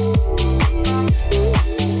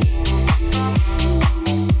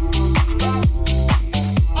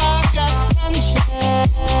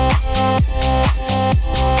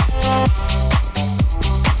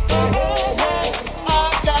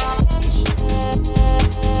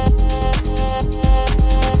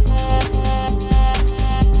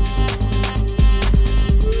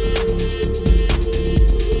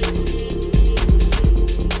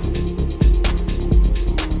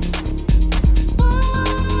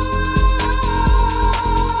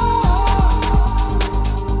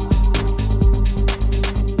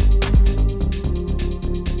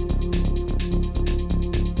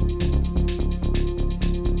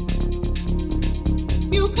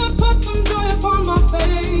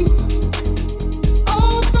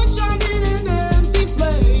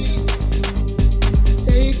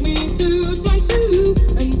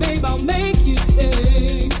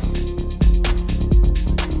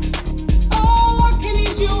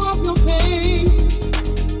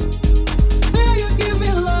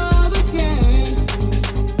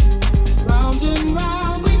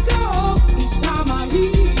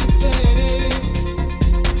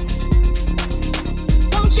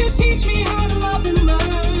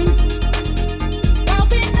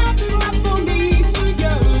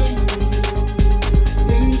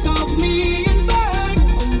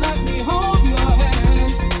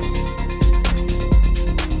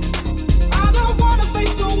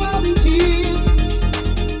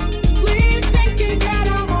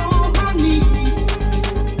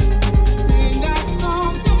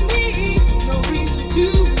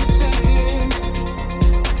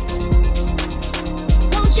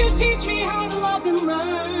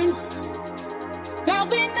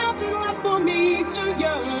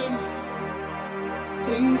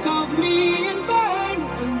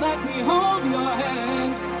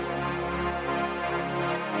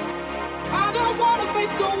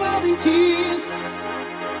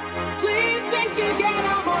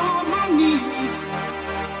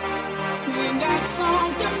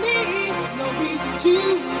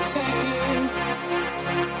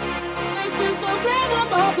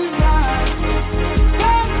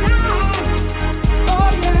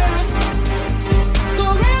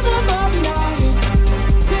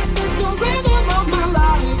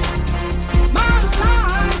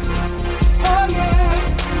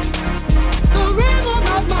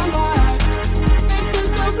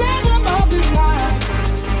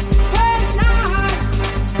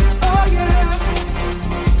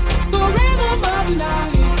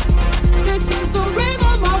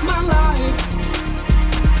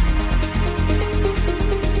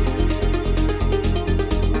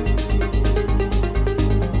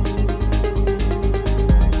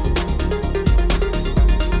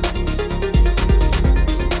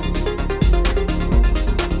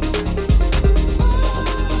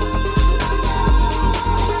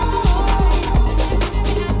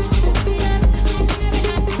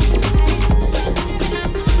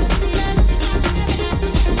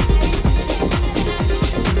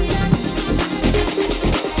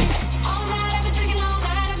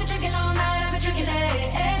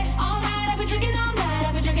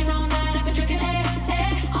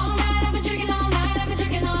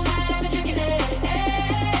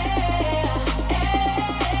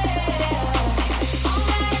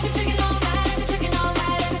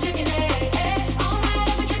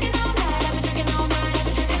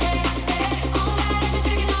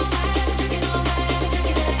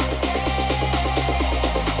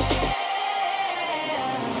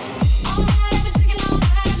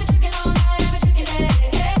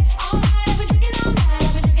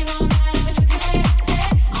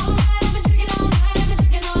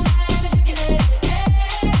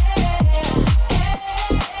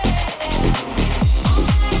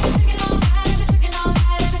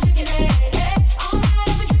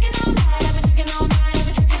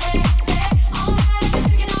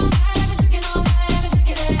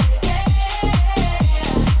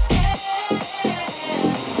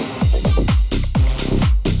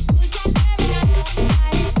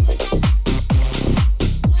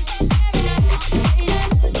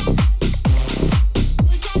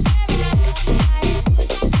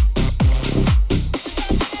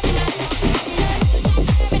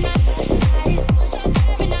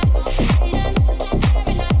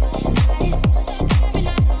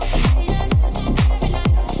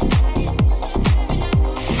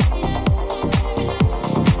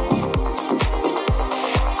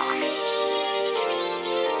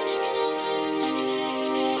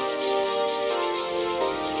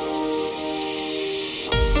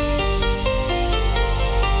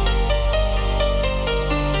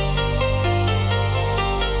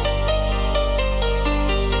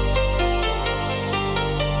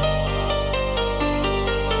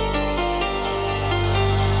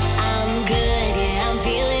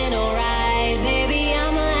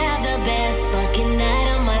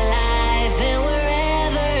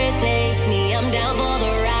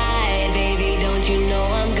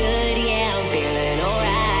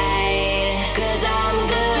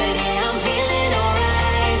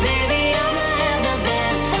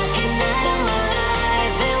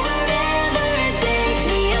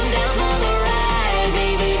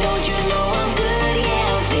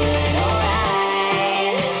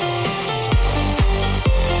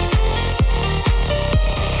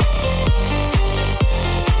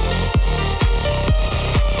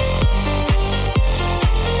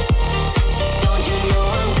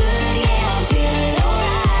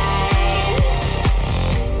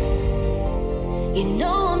You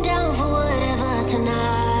know I'm down for whatever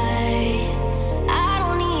tonight. I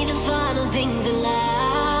don't need the final things in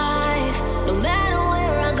life. No matter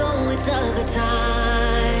where I go, it's a good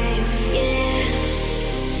time. Yeah.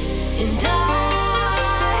 And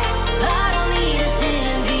I don't need to sit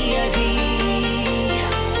in VIP.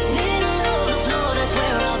 Middle of the floor, that's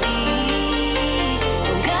where I'll be.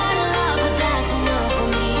 Don't got a lot, but that's enough for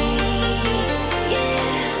me.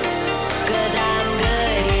 Yeah. 'Cause I'm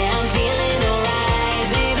good, yeah, I'm feeling alright.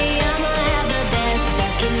 Baby, I'ma have the best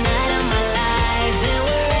fucking night of my life. And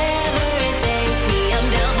wherever it takes me, I'm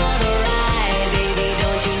down for the ride. Baby,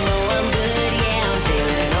 don't you know I'm good, yeah, I'm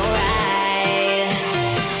feeling alright.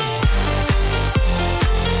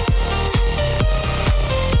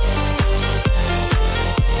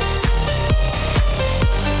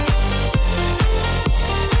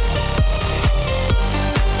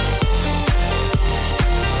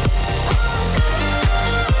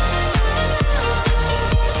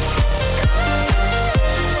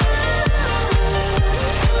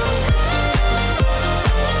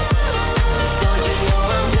 Don't you know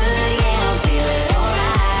I'm good, yeah, I'm feeling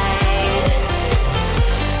alright.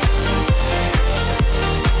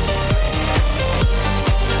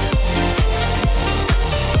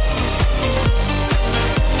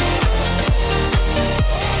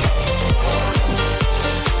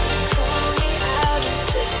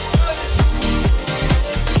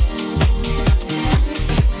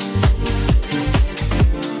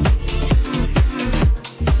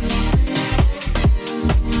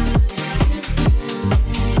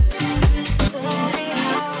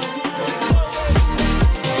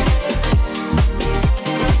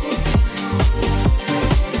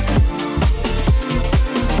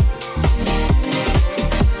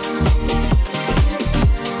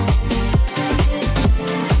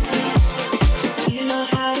 You know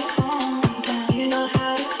how to calm down. You know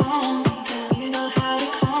how to calm down. You know how to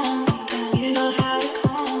calm down. You know how to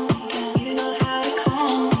calm down. You know how to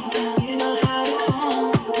calm down. You know how to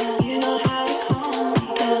calm down. You know how to calm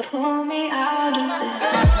down. Pull me out of this.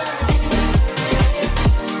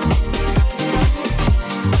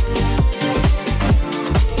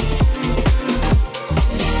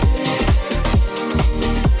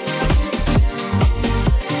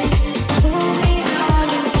 Pull me out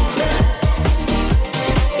of this.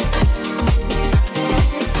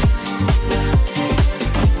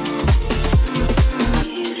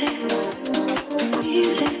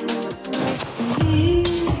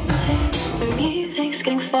 Music's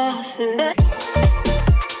getting faster.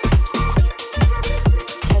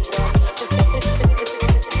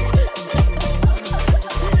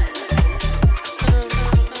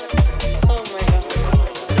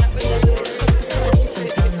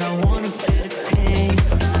 Sometimes I wanna feel the pain.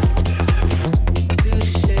 You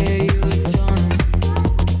say you're done,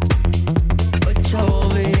 but you're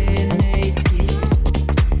over here naked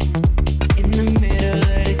in the middle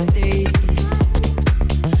of the day.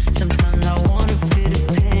 Sometimes I wanna feel the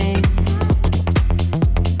pain.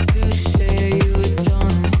 You say you're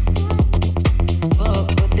done,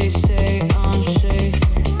 but they say I'm safe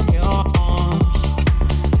in your arms.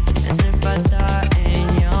 And if I die in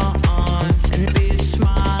your arms, and be a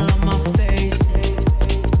smile on my face.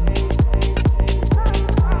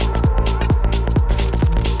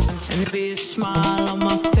 And be a smile on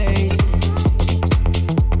my face.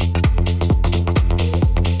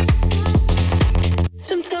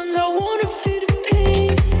 Sometimes I wanna feel the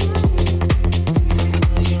pain.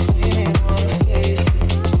 Sometimes you really wanna face it,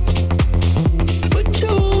 but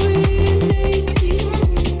you're over here naked.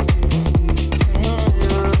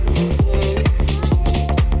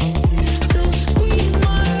 So squeeze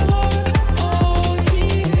my heart, oh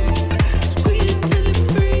yeah, squeeze it till it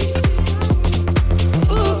breaks.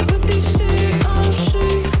 Fuck what they say, I'm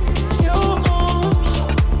safe in your arms.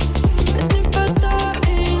 And if I die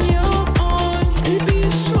in your arms, and be a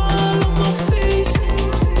smile on my face.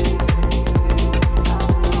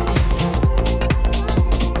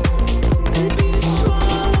 And be a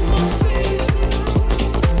smile on my face.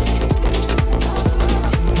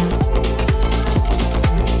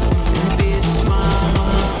 And be a smile on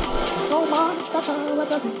my So much better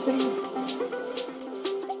with everything.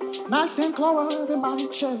 Nice and clover in my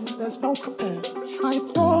chair, there's no compare. I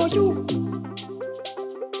adore you.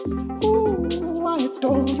 Ooh, I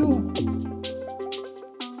adore you.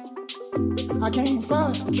 I came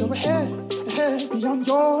first, but you're ahead beyond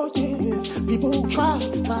your years. People try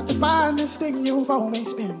to find this thing you've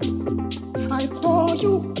always been. I adore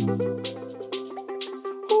you.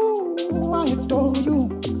 Ooh, I adore you.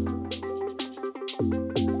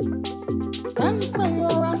 Then pray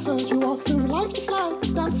your answers. You walk through life just like a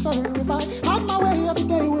dancer. If I had my way, every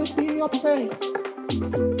day would be a parade.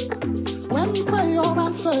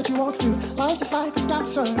 answered you walk through life just like a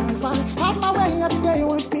dancer. If I had my way, every day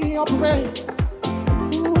would be a parade.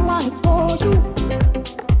 Ooh, I adore you.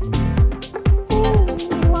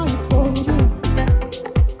 Ooh, I adore you.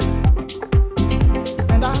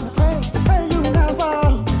 And I pray you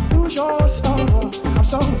never lose your star. I'm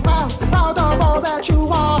so proud of all that you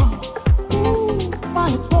are. Ooh, I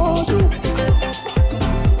adore you.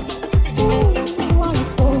 Ooh, I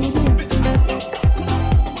adore you.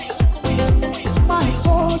 I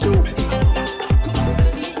adore you.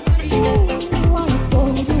 Ooh, I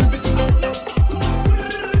adore you.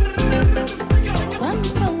 When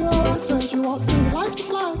you pray your answers, you walk through life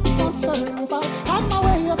just like a dancer. If I had my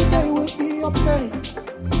way, every day would be a parade.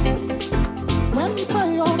 When you pray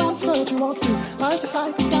your answers, you walk through life just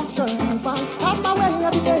like a dancer. If I had my way,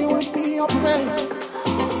 every day would be a parade.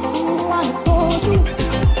 Ooh, I adore you.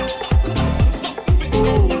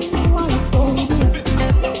 Ooh, I adore you.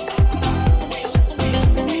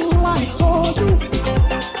 Ooh, I adore you.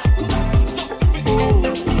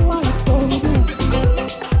 Ooh, I adore you.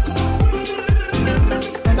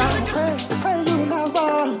 And I pray you never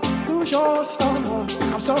lose your star.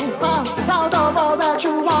 I'm so proud of all that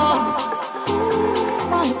you are.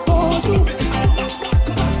 Ooh, I adore you.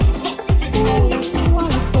 Ooh, I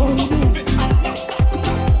adore you.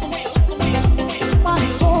 I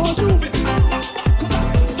adore you.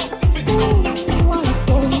 Ooh, I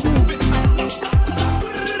adore you.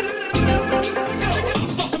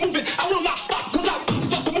 I will not stop, 'cause I'm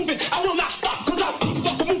moving. I will not stop, 'cause I'm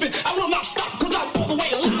moving. I will not stop, 'cause I'm all the way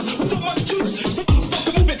alive with so much juice. So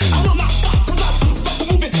moving. I will not stop, 'cause I'm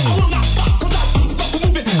moving. I will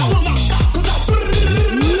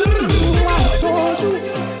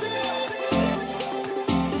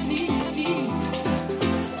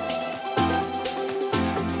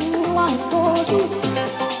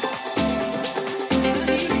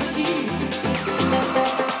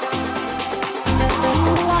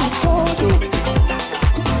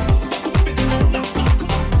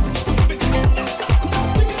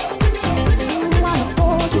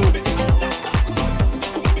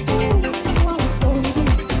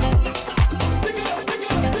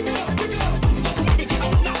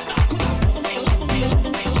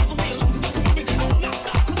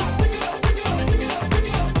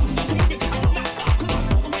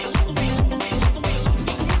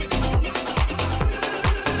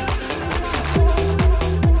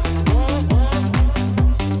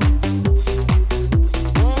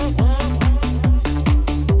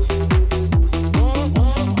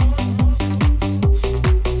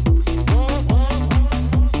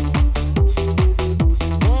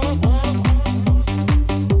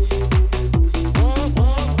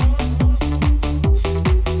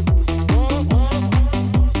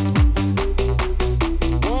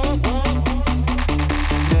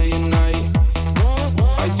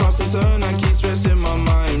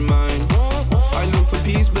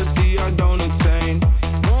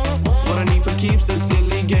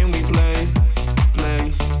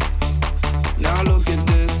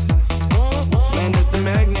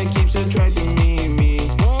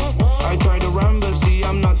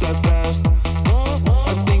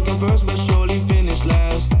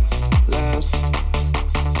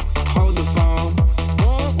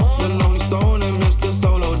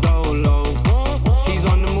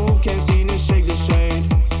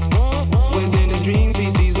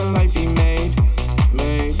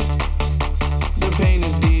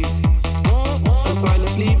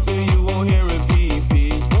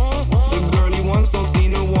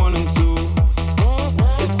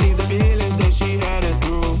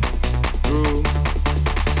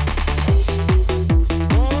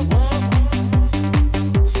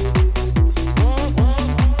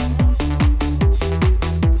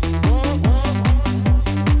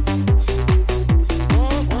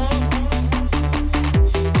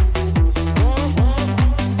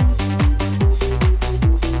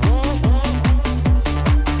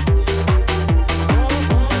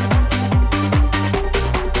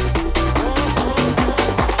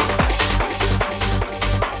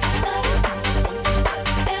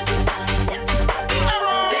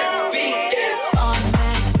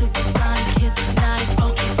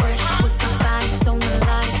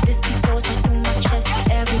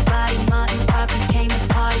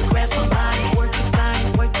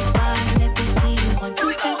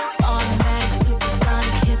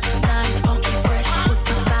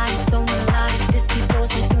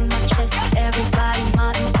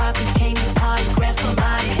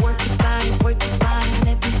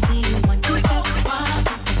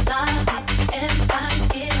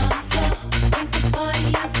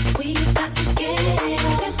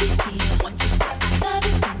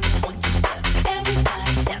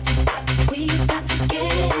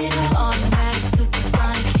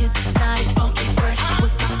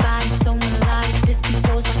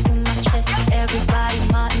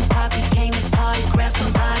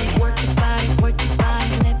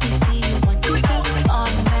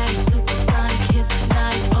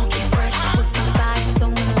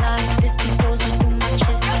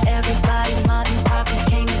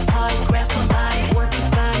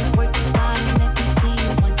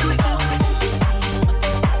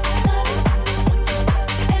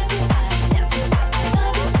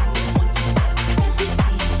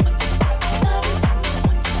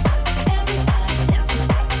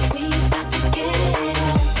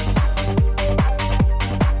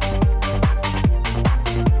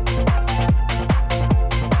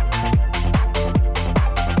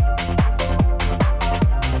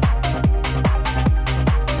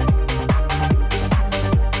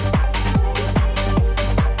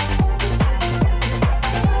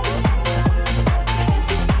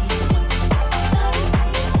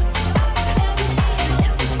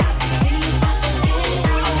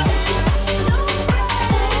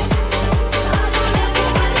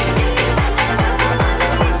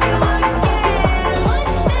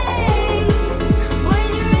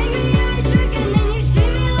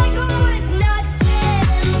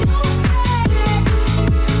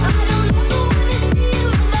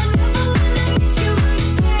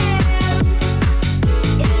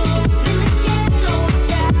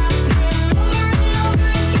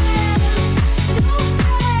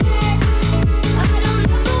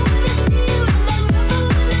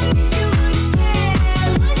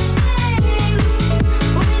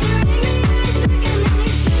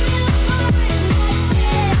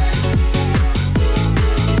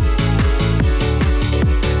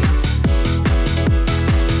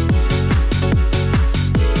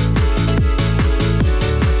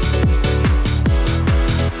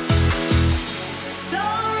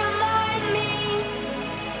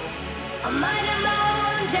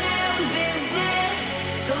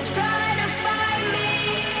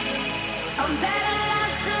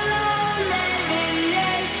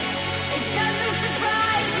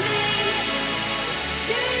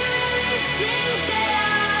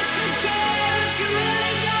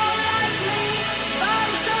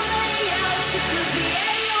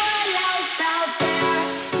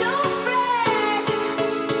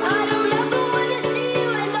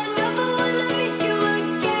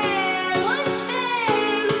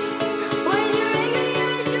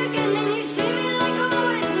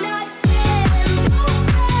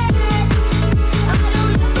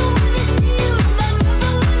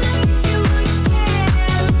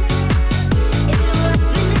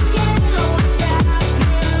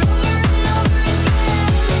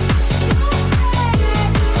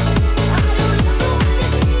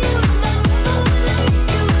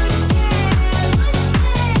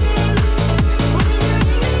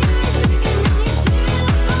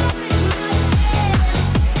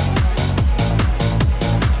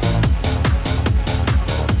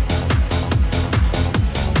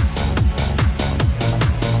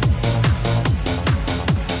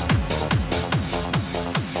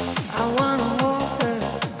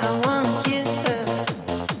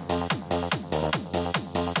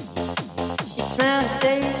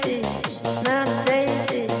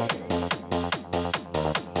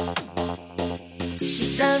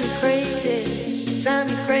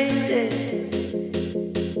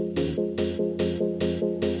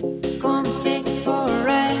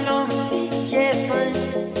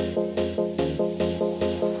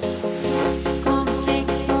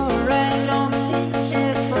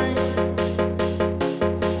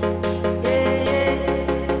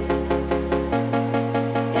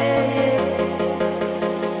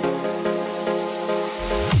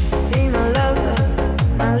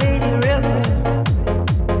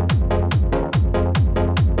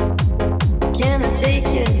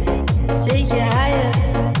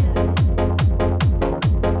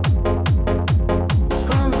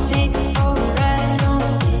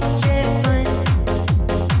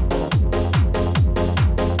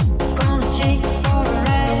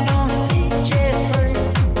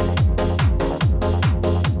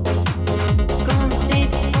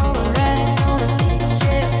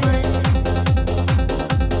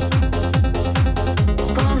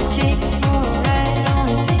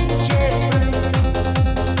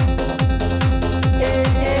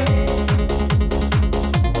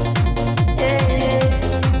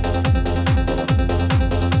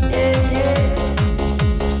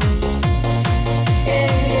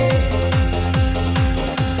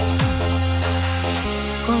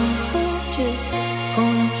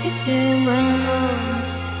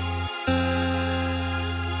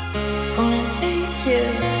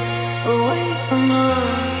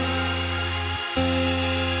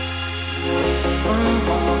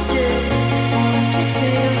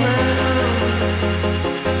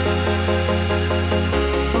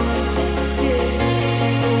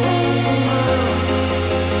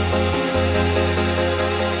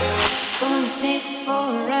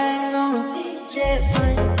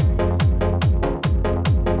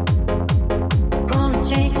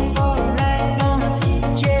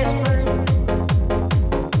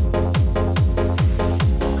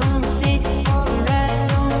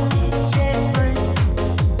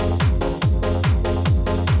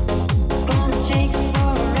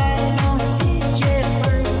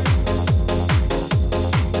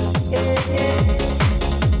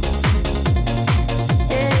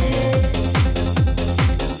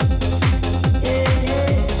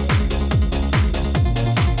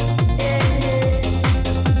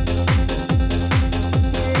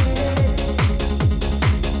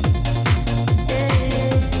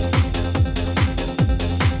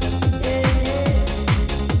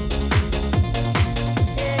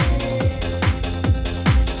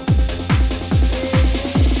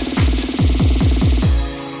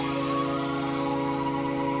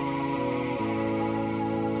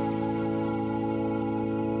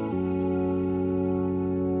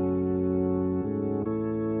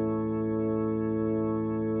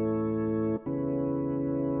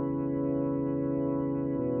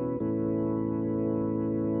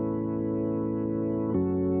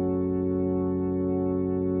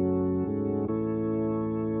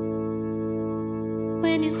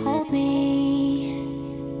When you hold me,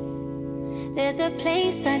 there's a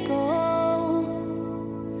place I go.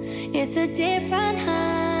 It's a different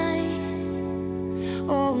high.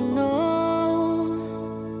 Oh no.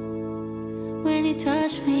 When you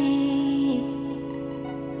touch me,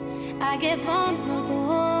 I get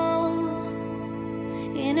vulnerable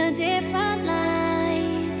in a different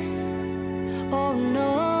light. Oh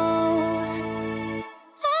no.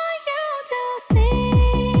 Are you too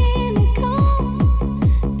cynical?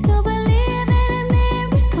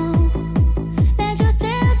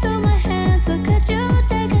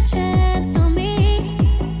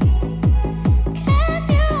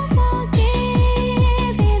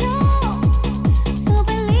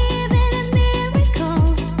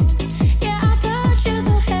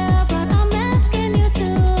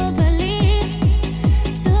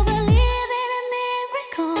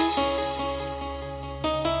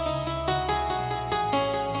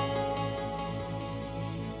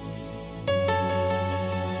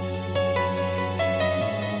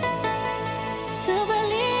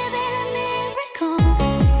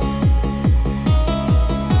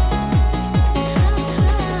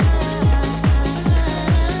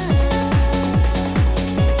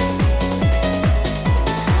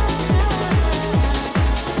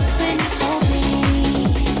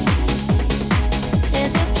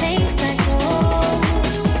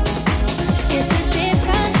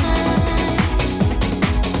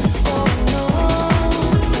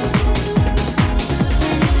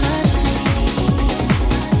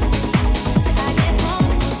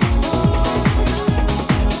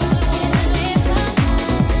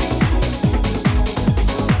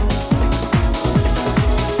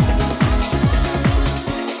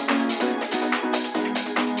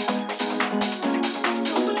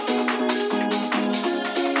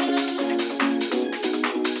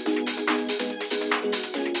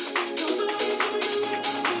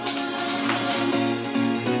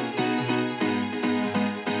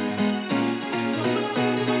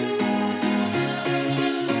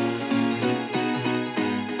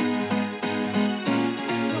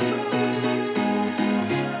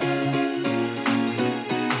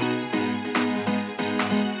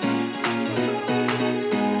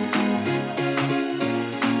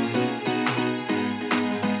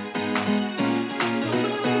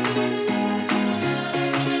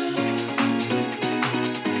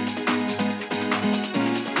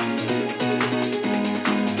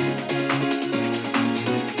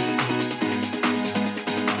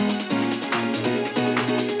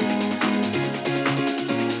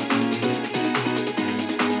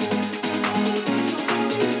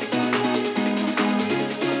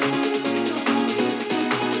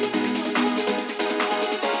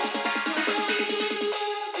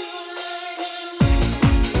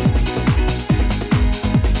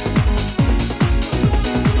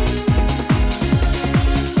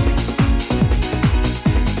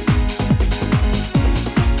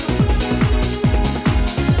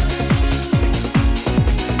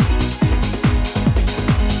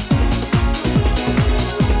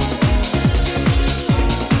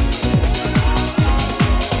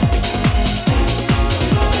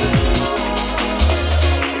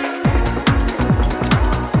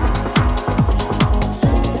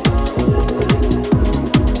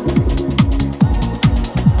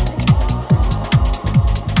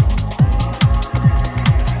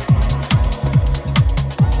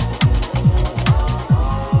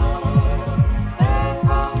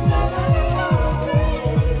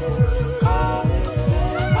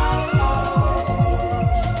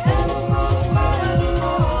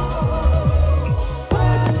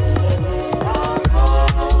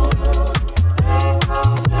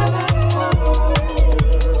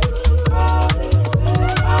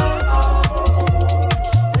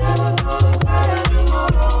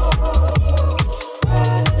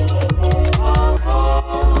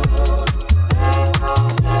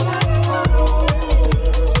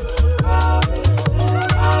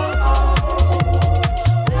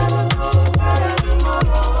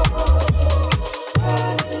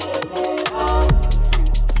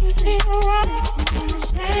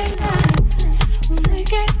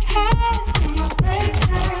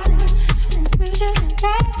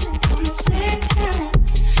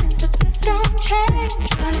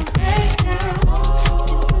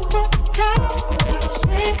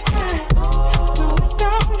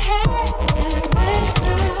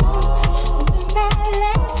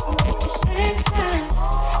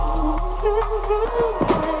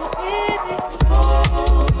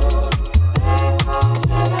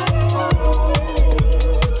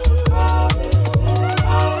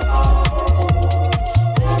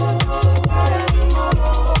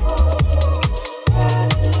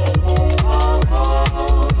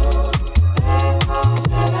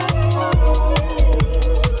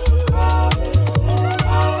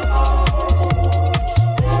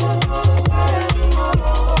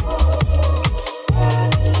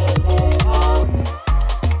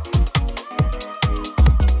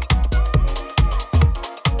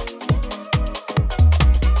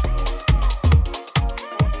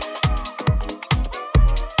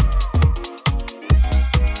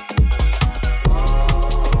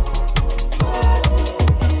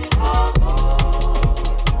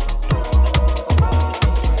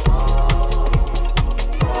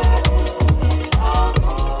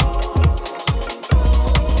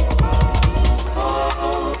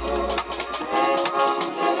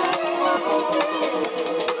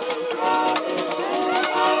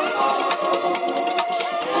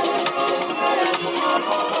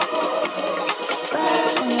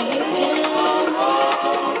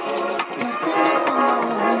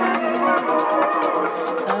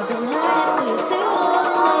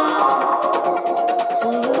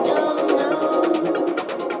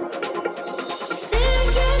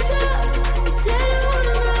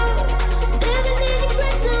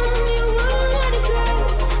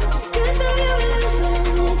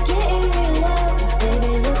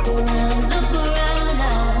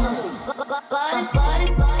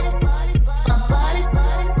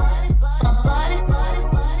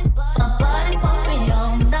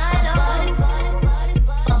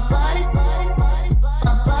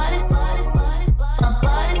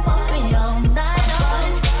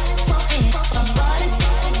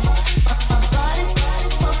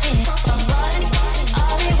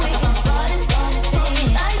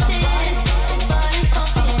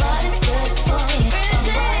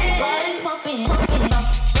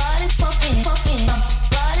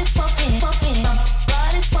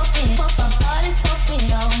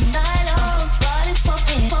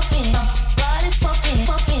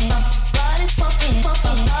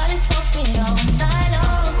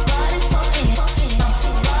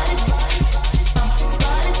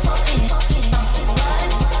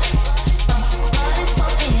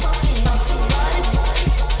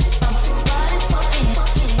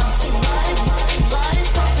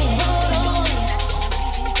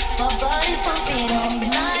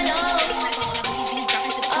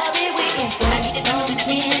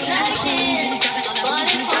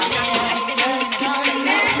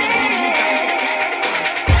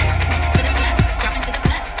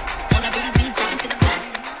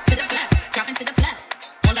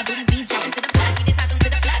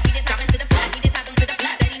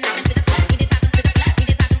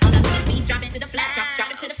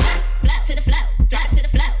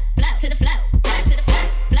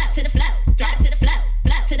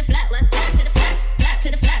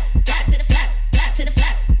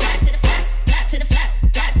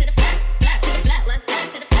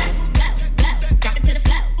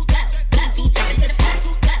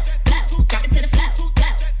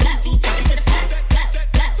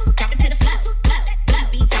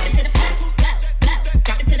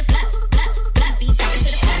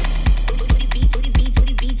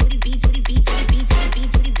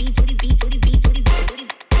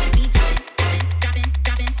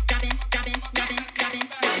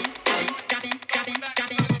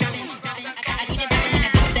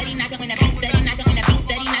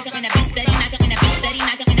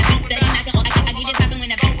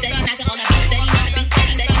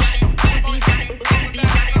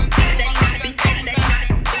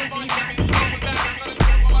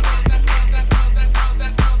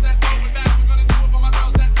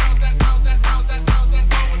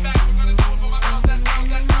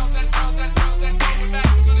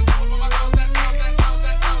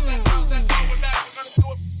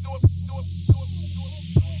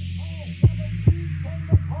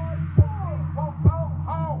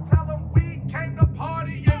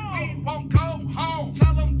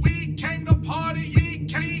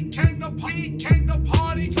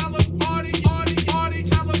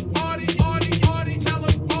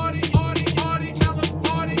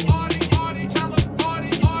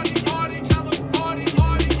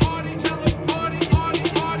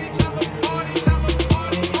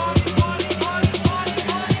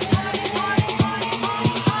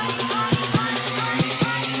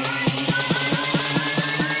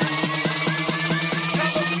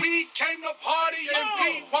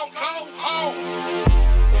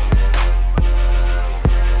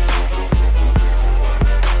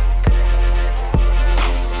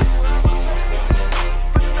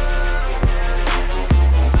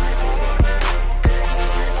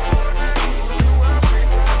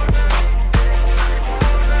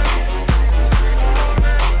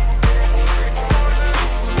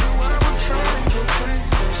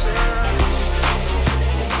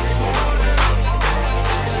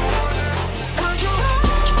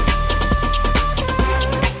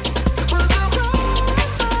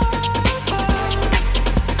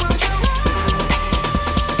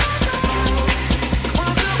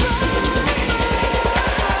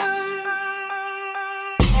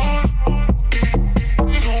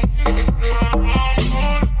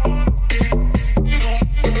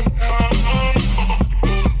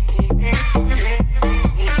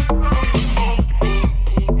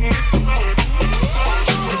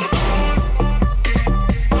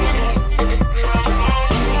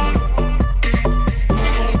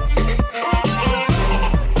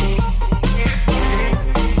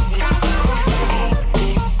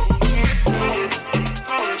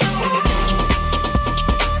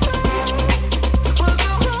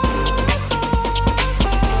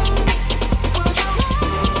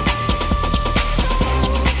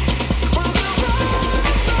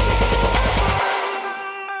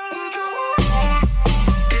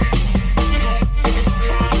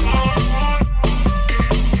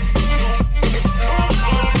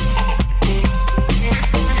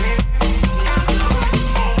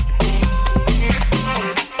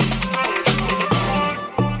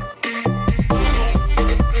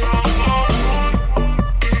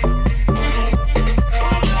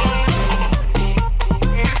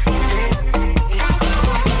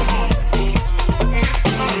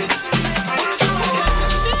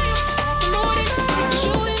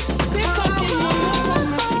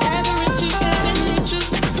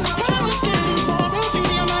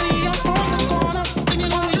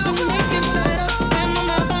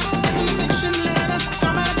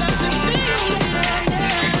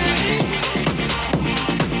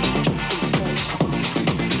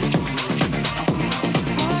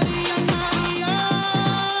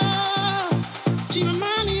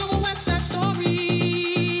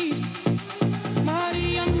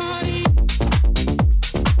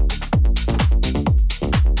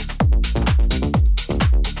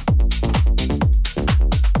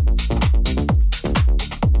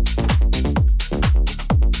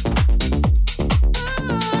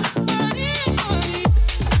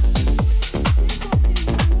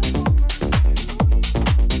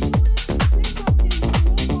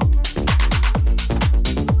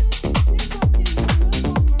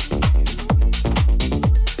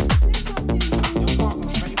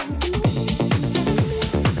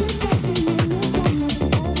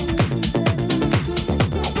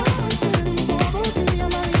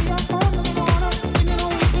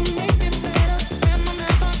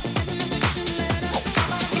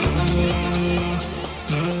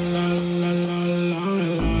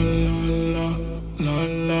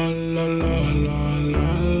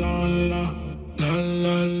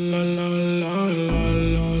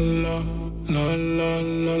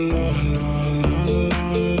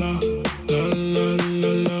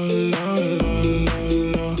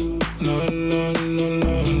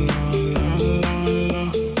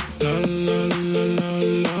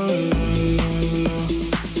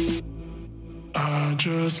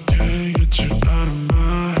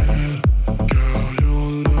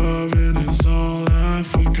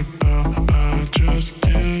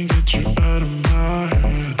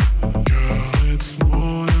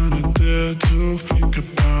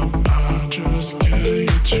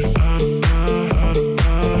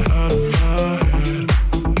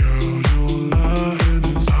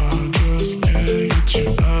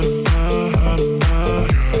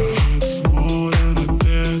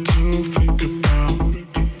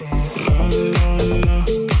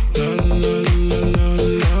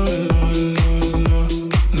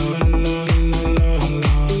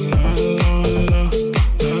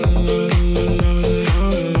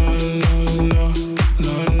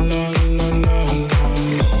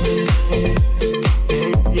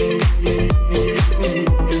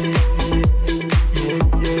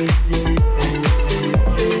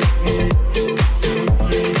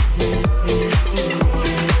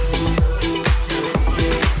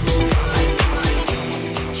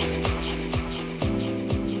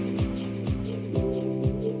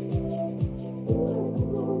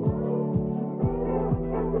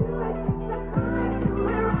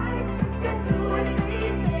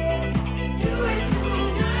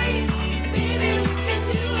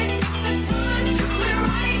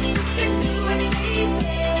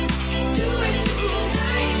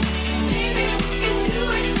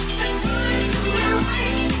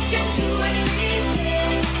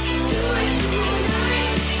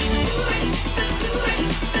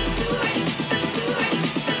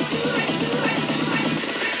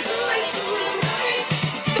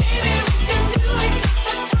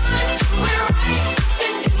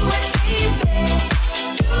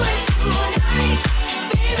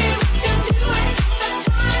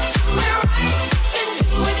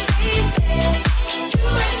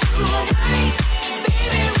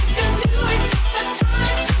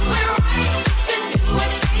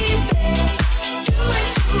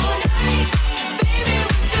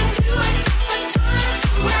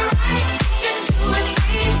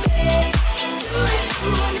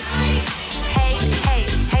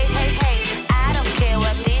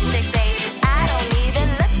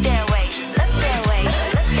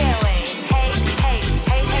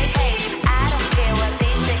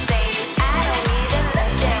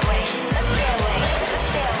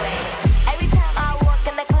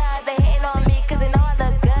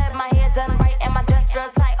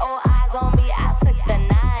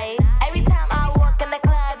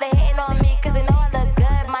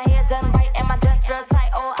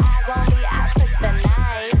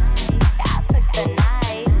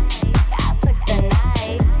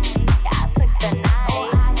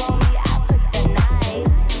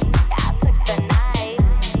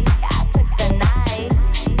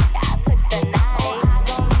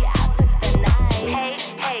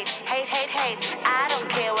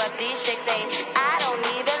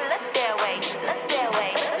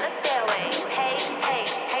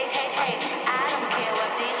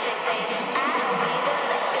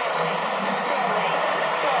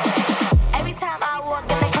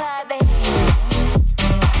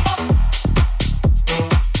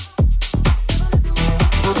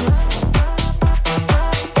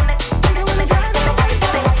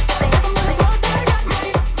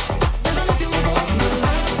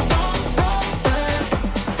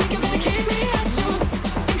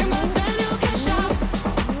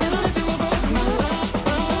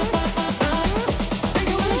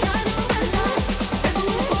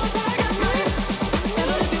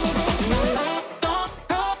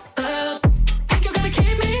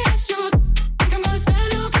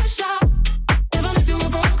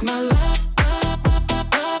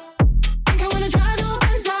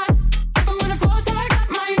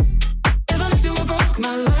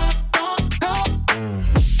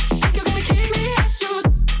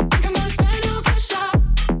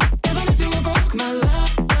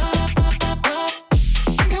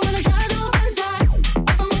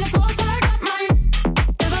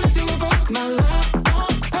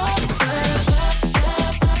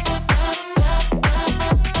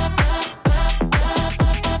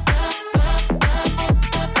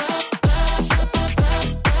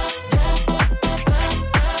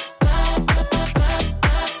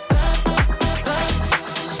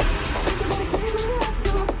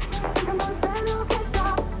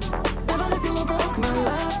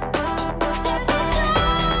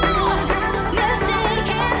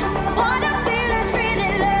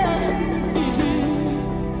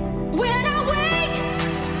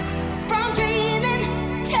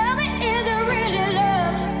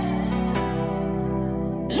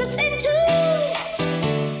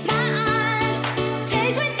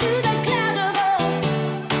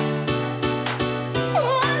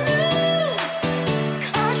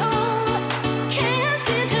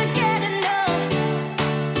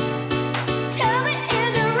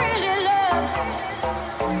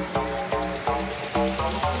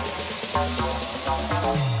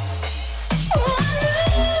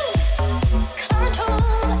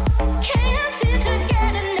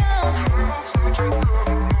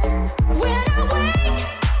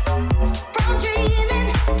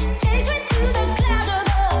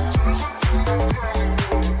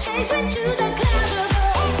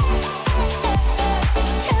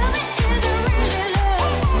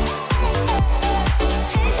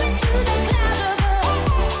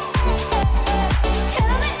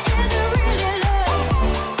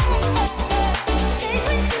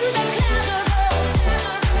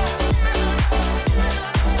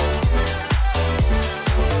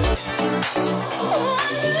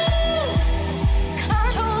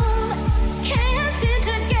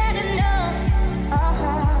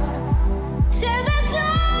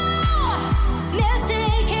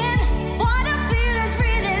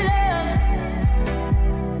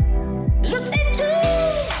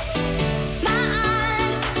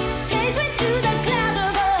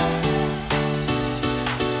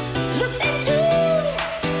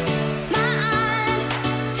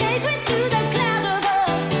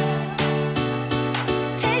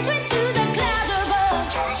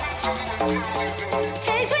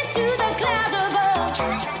 Takes me to the clouds above.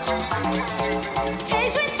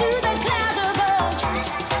 Takes me to the clouds above.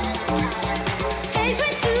 Takes me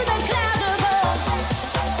to the clouds above.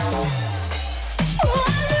 Oh, I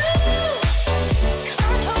lose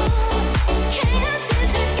control. Can't seem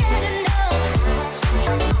to get enough.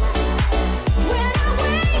 When I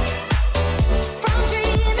wake from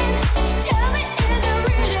dreaming, tell me, is it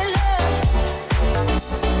really love?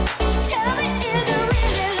 Tell me, is it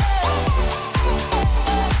really love?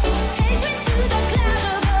 Takes me to the clouds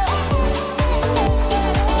above.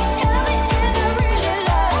 Tell me, is it really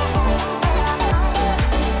love?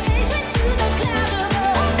 Takes me to the clouds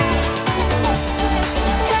above.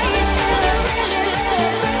 Tell me, is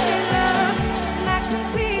it really love? And I can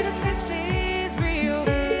see that this is real.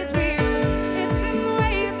 It's in the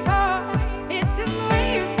way you talk, it's in the way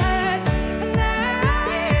you touch, and I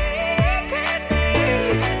can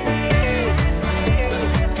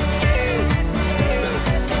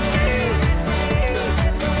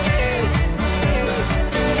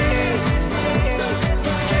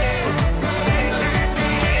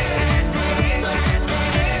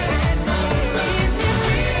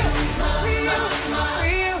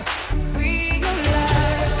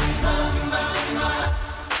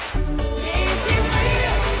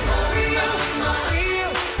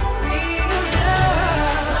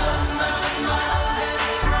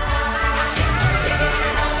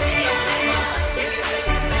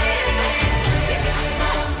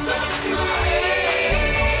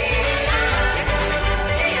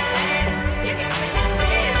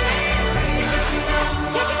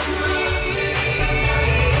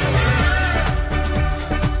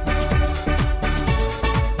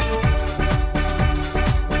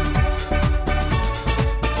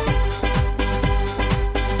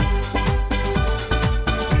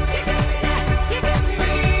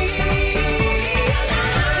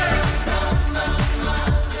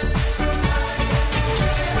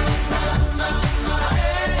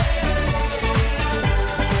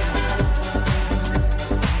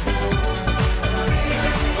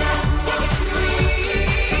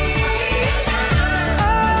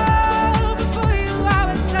before you I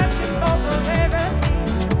was searching for a rarity.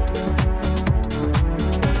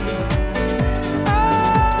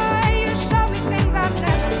 Oh, you showed me things I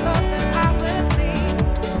never thought that I would see.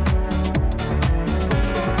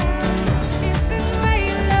 It's in the way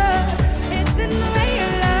you love, it's in the way you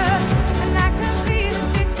love, and I can see that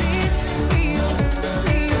this is real.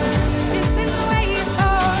 It's in the way you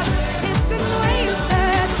talk, it's in the way you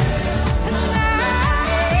touch, and I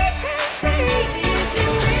can see this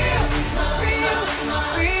is real love.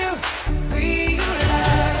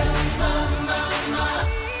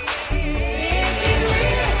 This is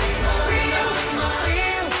real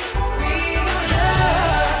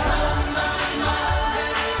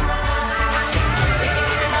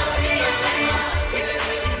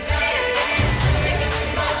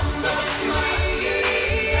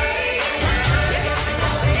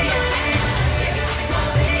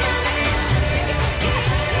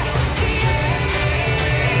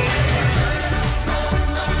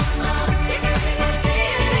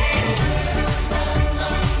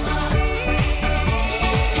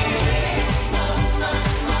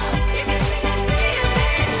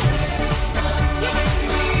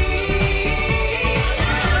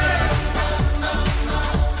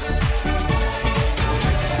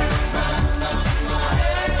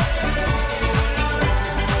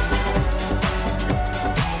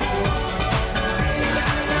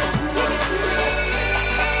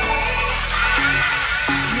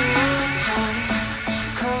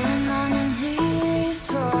Calling on your knees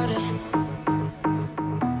toward it,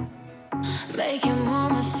 making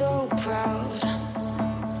mama so proud,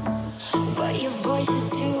 but your voice is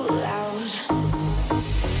too loud.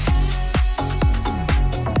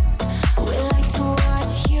 We like to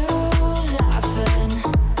watch you laughing,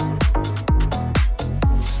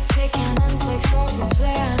 picking insects for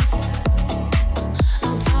plants.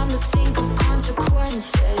 No time to think of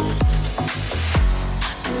consequences.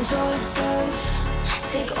 Control yourself,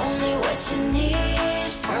 take only what you need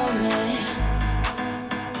from it.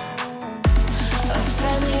 A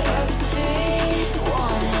family of trees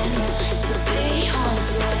wanting to be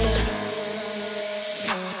haunted.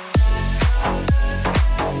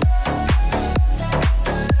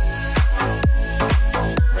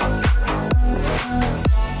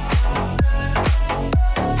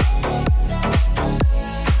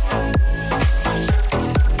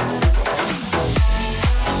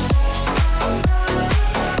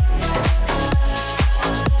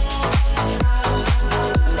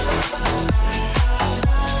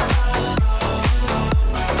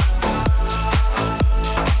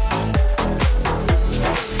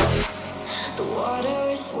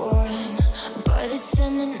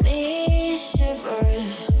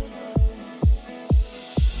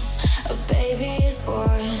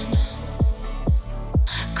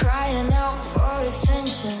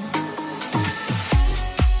 So